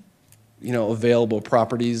of, you know, available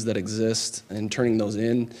properties that exist and turning those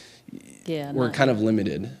in, Yeah, we're not kind of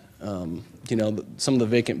limited. You know, some of the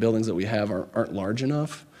vacant buildings that we have aren't large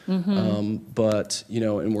enough. But, you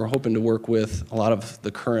know, and we're hoping to work with a lot of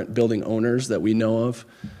the current building owners that we know of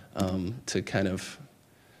to kind of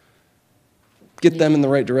get them in the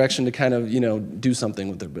right direction to kind of, you know, do something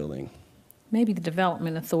with their building. Maybe the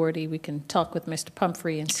Development Authority, we can talk with Mr.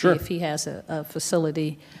 Pumphrey and see Sure. if he has a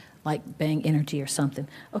facility like Bang Energy or something.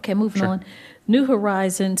 Okay, moving Sure. on. New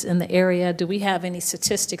Horizons in the area, do we have any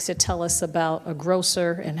statistics that tell us about a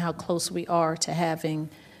grocer and how close we are to having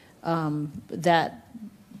that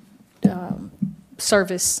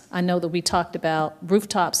service? I know that we talked about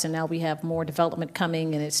rooftops, and now we have more development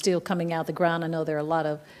coming, and it's still coming out the ground. I know there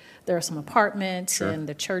are some apartments, Sure. and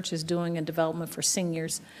the church is doing a development for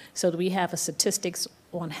seniors. So do we have a statistics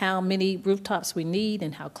on how many rooftops we need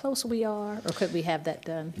and how close we are, or could we have that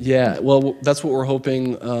done? Yeah, well, that's what we're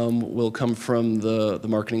hoping will come from the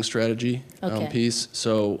marketing strategy Okay. piece.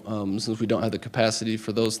 So since we don't have the capacity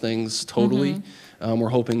for those things totally, we're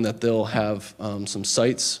hoping that they'll have some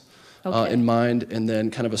sites Okay. in mind, and then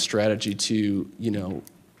kind of a strategy to, you know,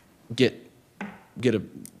 get a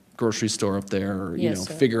grocery store up there, or, you Yes, know,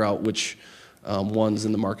 sir. figure out which ones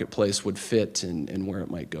in the marketplace would fit and where it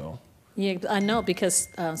might go. Yeah, I know, because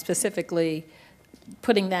specifically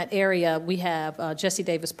putting that area, we have Jesse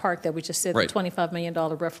Davis Park that we just did Right. the $25 million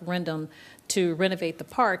referendum to renovate the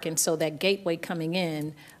park, and so that gateway coming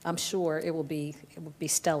in, I'm sure it will be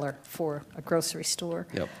stellar for a grocery store.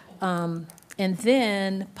 Yep. And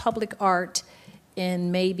then public art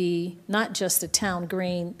in maybe not just the town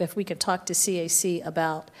green, but if we could talk to CAC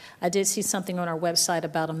about, I did see something on our website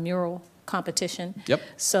about a mural competition. Yep.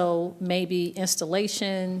 So maybe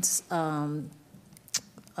installations,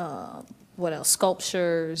 what else,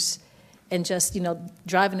 sculptures, and just, you know,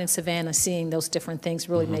 driving in Savannah, seeing those different things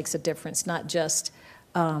really makes a difference, not just,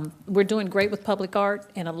 we're doing great with public art,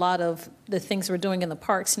 and a lot of the things we're doing in the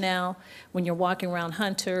parks now, when you're walking around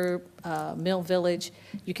Hunter, Mill Village,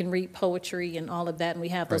 you can read poetry and all of that, and we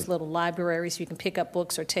have those Right. little libraries, you can pick up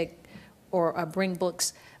books or bring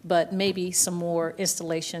books, but maybe some more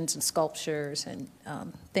installations and sculptures and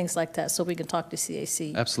things like that, so we can talk to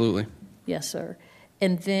CAC. Absolutely. Yes, sir.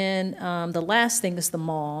 And then the last thing is the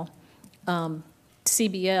mall.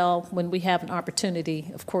 CBL, when we have an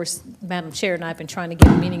opportunity, of course, Madam Chair and I have been trying to get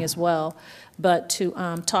a meeting as well, but to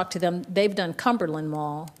talk to them, they've done Cumberland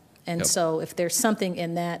Mall. And Yep. so if there's something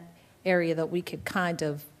in that area that we could kind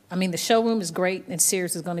of, I mean, the showroom is great and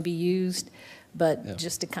Sears is going to be used, but Yeah.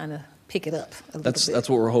 just to kind of pick it up a little That's bit. what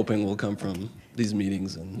we're hoping will come from these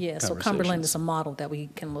meetings and Yeah, so conversations. Cumberland is a model that we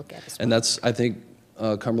can look at as well. And that's, I think,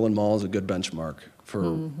 Cumberland Mall is a good benchmark for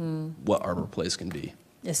Mm-hmm. what Arbor Place can be.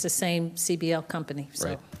 It's the same CBL company, so.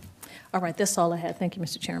 Right. All right, that's all I had. Thank you,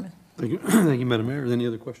 Mr. Chairman. Thank you, thank you, Madam Mayor. Any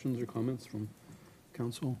other questions or comments from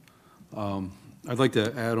council? I'd like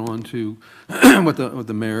to add on to what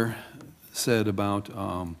the mayor said about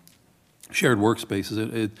shared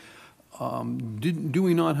workspaces. Do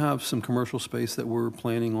we not have some commercial space that we're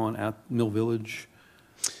planning on at Mill Village?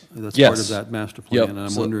 That's part of Yes. that master plan. Yep. And I'm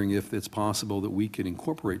So- wondering if it's possible that we could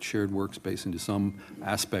incorporate shared workspace into some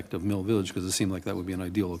aspect of Mill Village, because it seemed like that would be an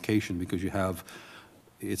ideal location, because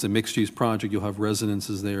it's a mixed-use project, you'll have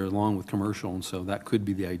residences there along with commercial, and so that could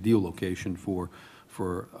be the ideal location for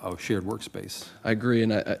a shared workspace. I agree,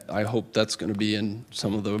 and I hope that's going to be in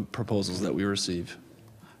some of the proposals that we receive.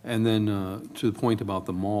 And then to the point about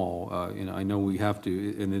the mall, I know we have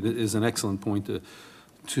to, and it is an excellent point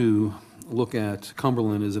to look at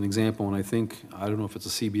Cumberland as an example, and I don't know if it's a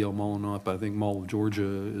CBL mall or not, but I think Mall of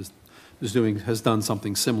Georgia has done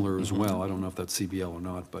something similar as well. I don't know if that's CBL or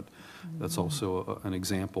not, but that's also an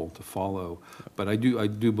example to follow. But I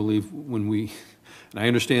do believe and I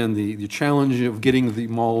understand the challenge of getting the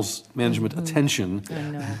mall's management attention. I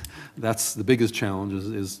know. That's the biggest challenge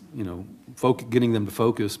is getting them to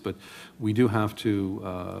focus, but we do have to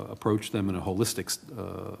approach them in a holistic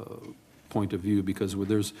point of view, because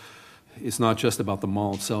it's not just about the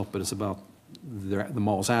mall itself, but it's about the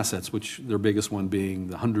mall's assets, which their biggest one being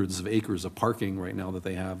the hundreds of acres of parking right now that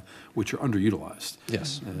they have, which are underutilized.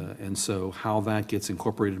 Yes. And so how that gets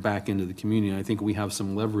incorporated back into the community, I think we have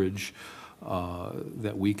some leverage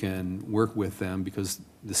that we can work with them, because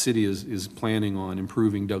the city is planning on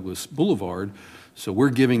improving Douglas Boulevard. So we're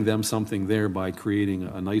giving them something there by creating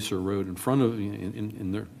a nicer road in front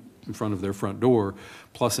of their front door,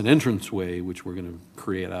 plus an entranceway, which we're going to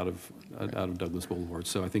create out of Douglas Boulevard.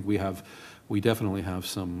 So I think we definitely have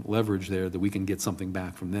some leverage there that we can get something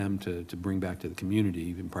back from them to bring back to the community,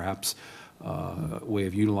 even perhaps a way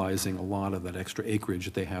of utilizing a lot of that extra acreage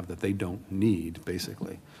that they have that they don't need,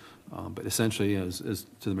 basically. But essentially, as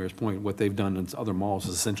to the mayor's point, what they've done in other malls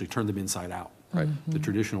is essentially turn them inside out. Right. The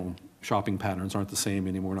traditional shopping patterns aren't the same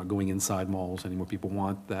anymore. We're not going inside malls anymore. People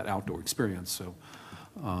want that outdoor experience. So,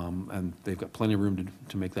 and they've got plenty of room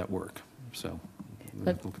to make that work. So, we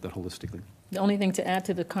have to look at that holistically. The only thing to add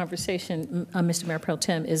to the conversation, Mr. Mayor Pro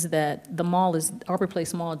Tem, is that Arbor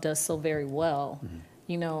Place Mall does so very well. Mm-hmm.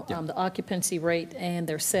 The occupancy rate and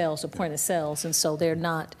their sales, the point of sales, and so they're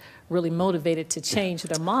not really motivated to change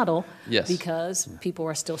their model. Yes. Because people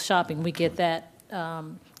are still shopping. We get that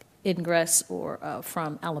ingress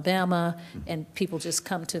from Alabama, and people just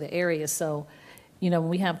come to the area. So, when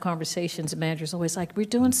we have conversations, the manager's always like, "We're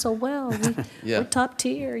doing so well. Yeah. We're top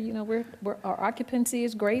tier. Our occupancy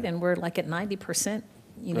is great, and we're like at 90%.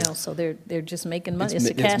 So they're just making money. It's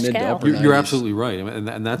a cash mid to cow." upper You're 90s. absolutely right,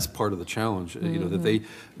 and that's part of the challenge. That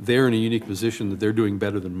they're in a unique position that they're doing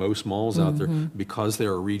better than most malls out there because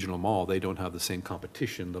they're a regional mall. They don't have the same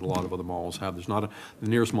competition that a lot of other malls have. There's not the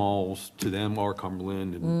nearest malls to them are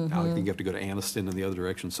Cumberland, and I think you have to go to Anniston in the other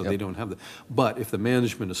direction, so they don't have that. But if the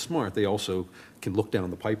management is smart, they also can look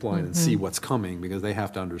down the pipeline and see what's coming, because they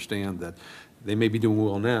have to understand that they may be doing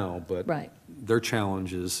well now, but Right. their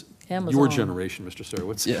challenge is your Amazon. generation, Mr.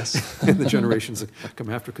 Serowitz. Yes. And the generations that come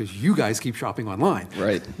after, because you guys keep shopping online.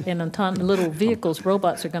 Right. And on little vehicles,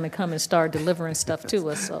 robots are going to come and start delivering stuff to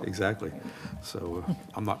us. So Exactly. So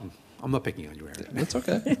I'm not picking on you, Aaron. That's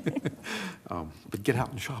okay. But get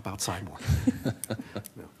out and shop outside more.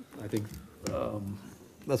 No, I think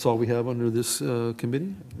that's all we have under this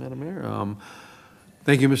committee, Madam Mayor.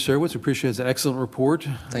 Thank you, Mr. Serowitz. Appreciate that excellent report.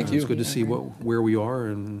 Thank you. It's good to see where we are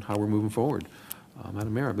and how we're moving forward.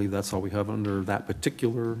 Madam Mayor, I believe that's all we have under that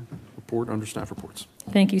particular report, under staff reports.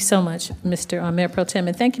 thank you so much, Mr. Mayor Pro Tem,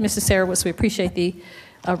 and thank you, Mr. Sarowitz. We appreciate the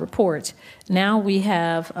report. Now we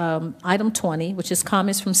have item 20, which is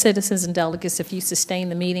comments from citizens and delegates. If you sustain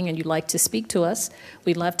the meeting and you'd like to speak to us,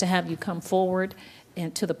 we'd love to have you come forward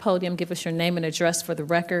and to the podium, give us your name and address for the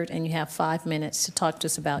record, and you have 5 minutes to talk to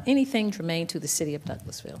us about anything germane to the city of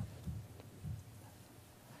Douglasville.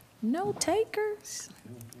 No takers?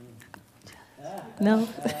 No?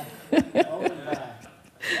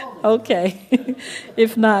 Okay.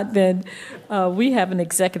 If not, then we have an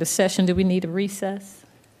executive session. Do we need a recess?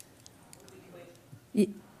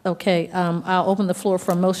 Okay, I'll open the floor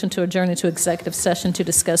for a motion to adjourn into executive session to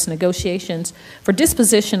discuss negotiations for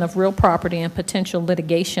disposition of real property and potential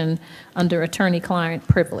litigation under attorney-client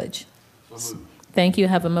privilege. Thank you.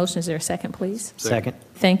 Have a motion. Is there a second, please? Second.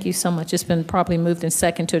 Thank you so much. It's been properly moved and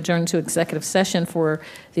second to adjourn to executive session for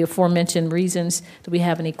the aforementioned reasons. Do we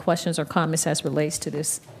have any questions or comments as relates to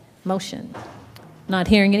this motion? Not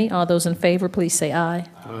hearing any. All those in favor, please say aye.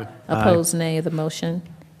 Aye. Opposed, nay of the motion.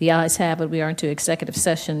 The ayes have it. We are into executive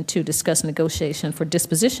session to discuss negotiation for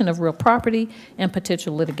disposition of real property and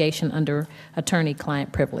potential litigation under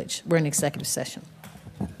attorney-client privilege. We're in executive session.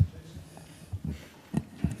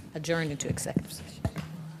 Adjourned into executive session.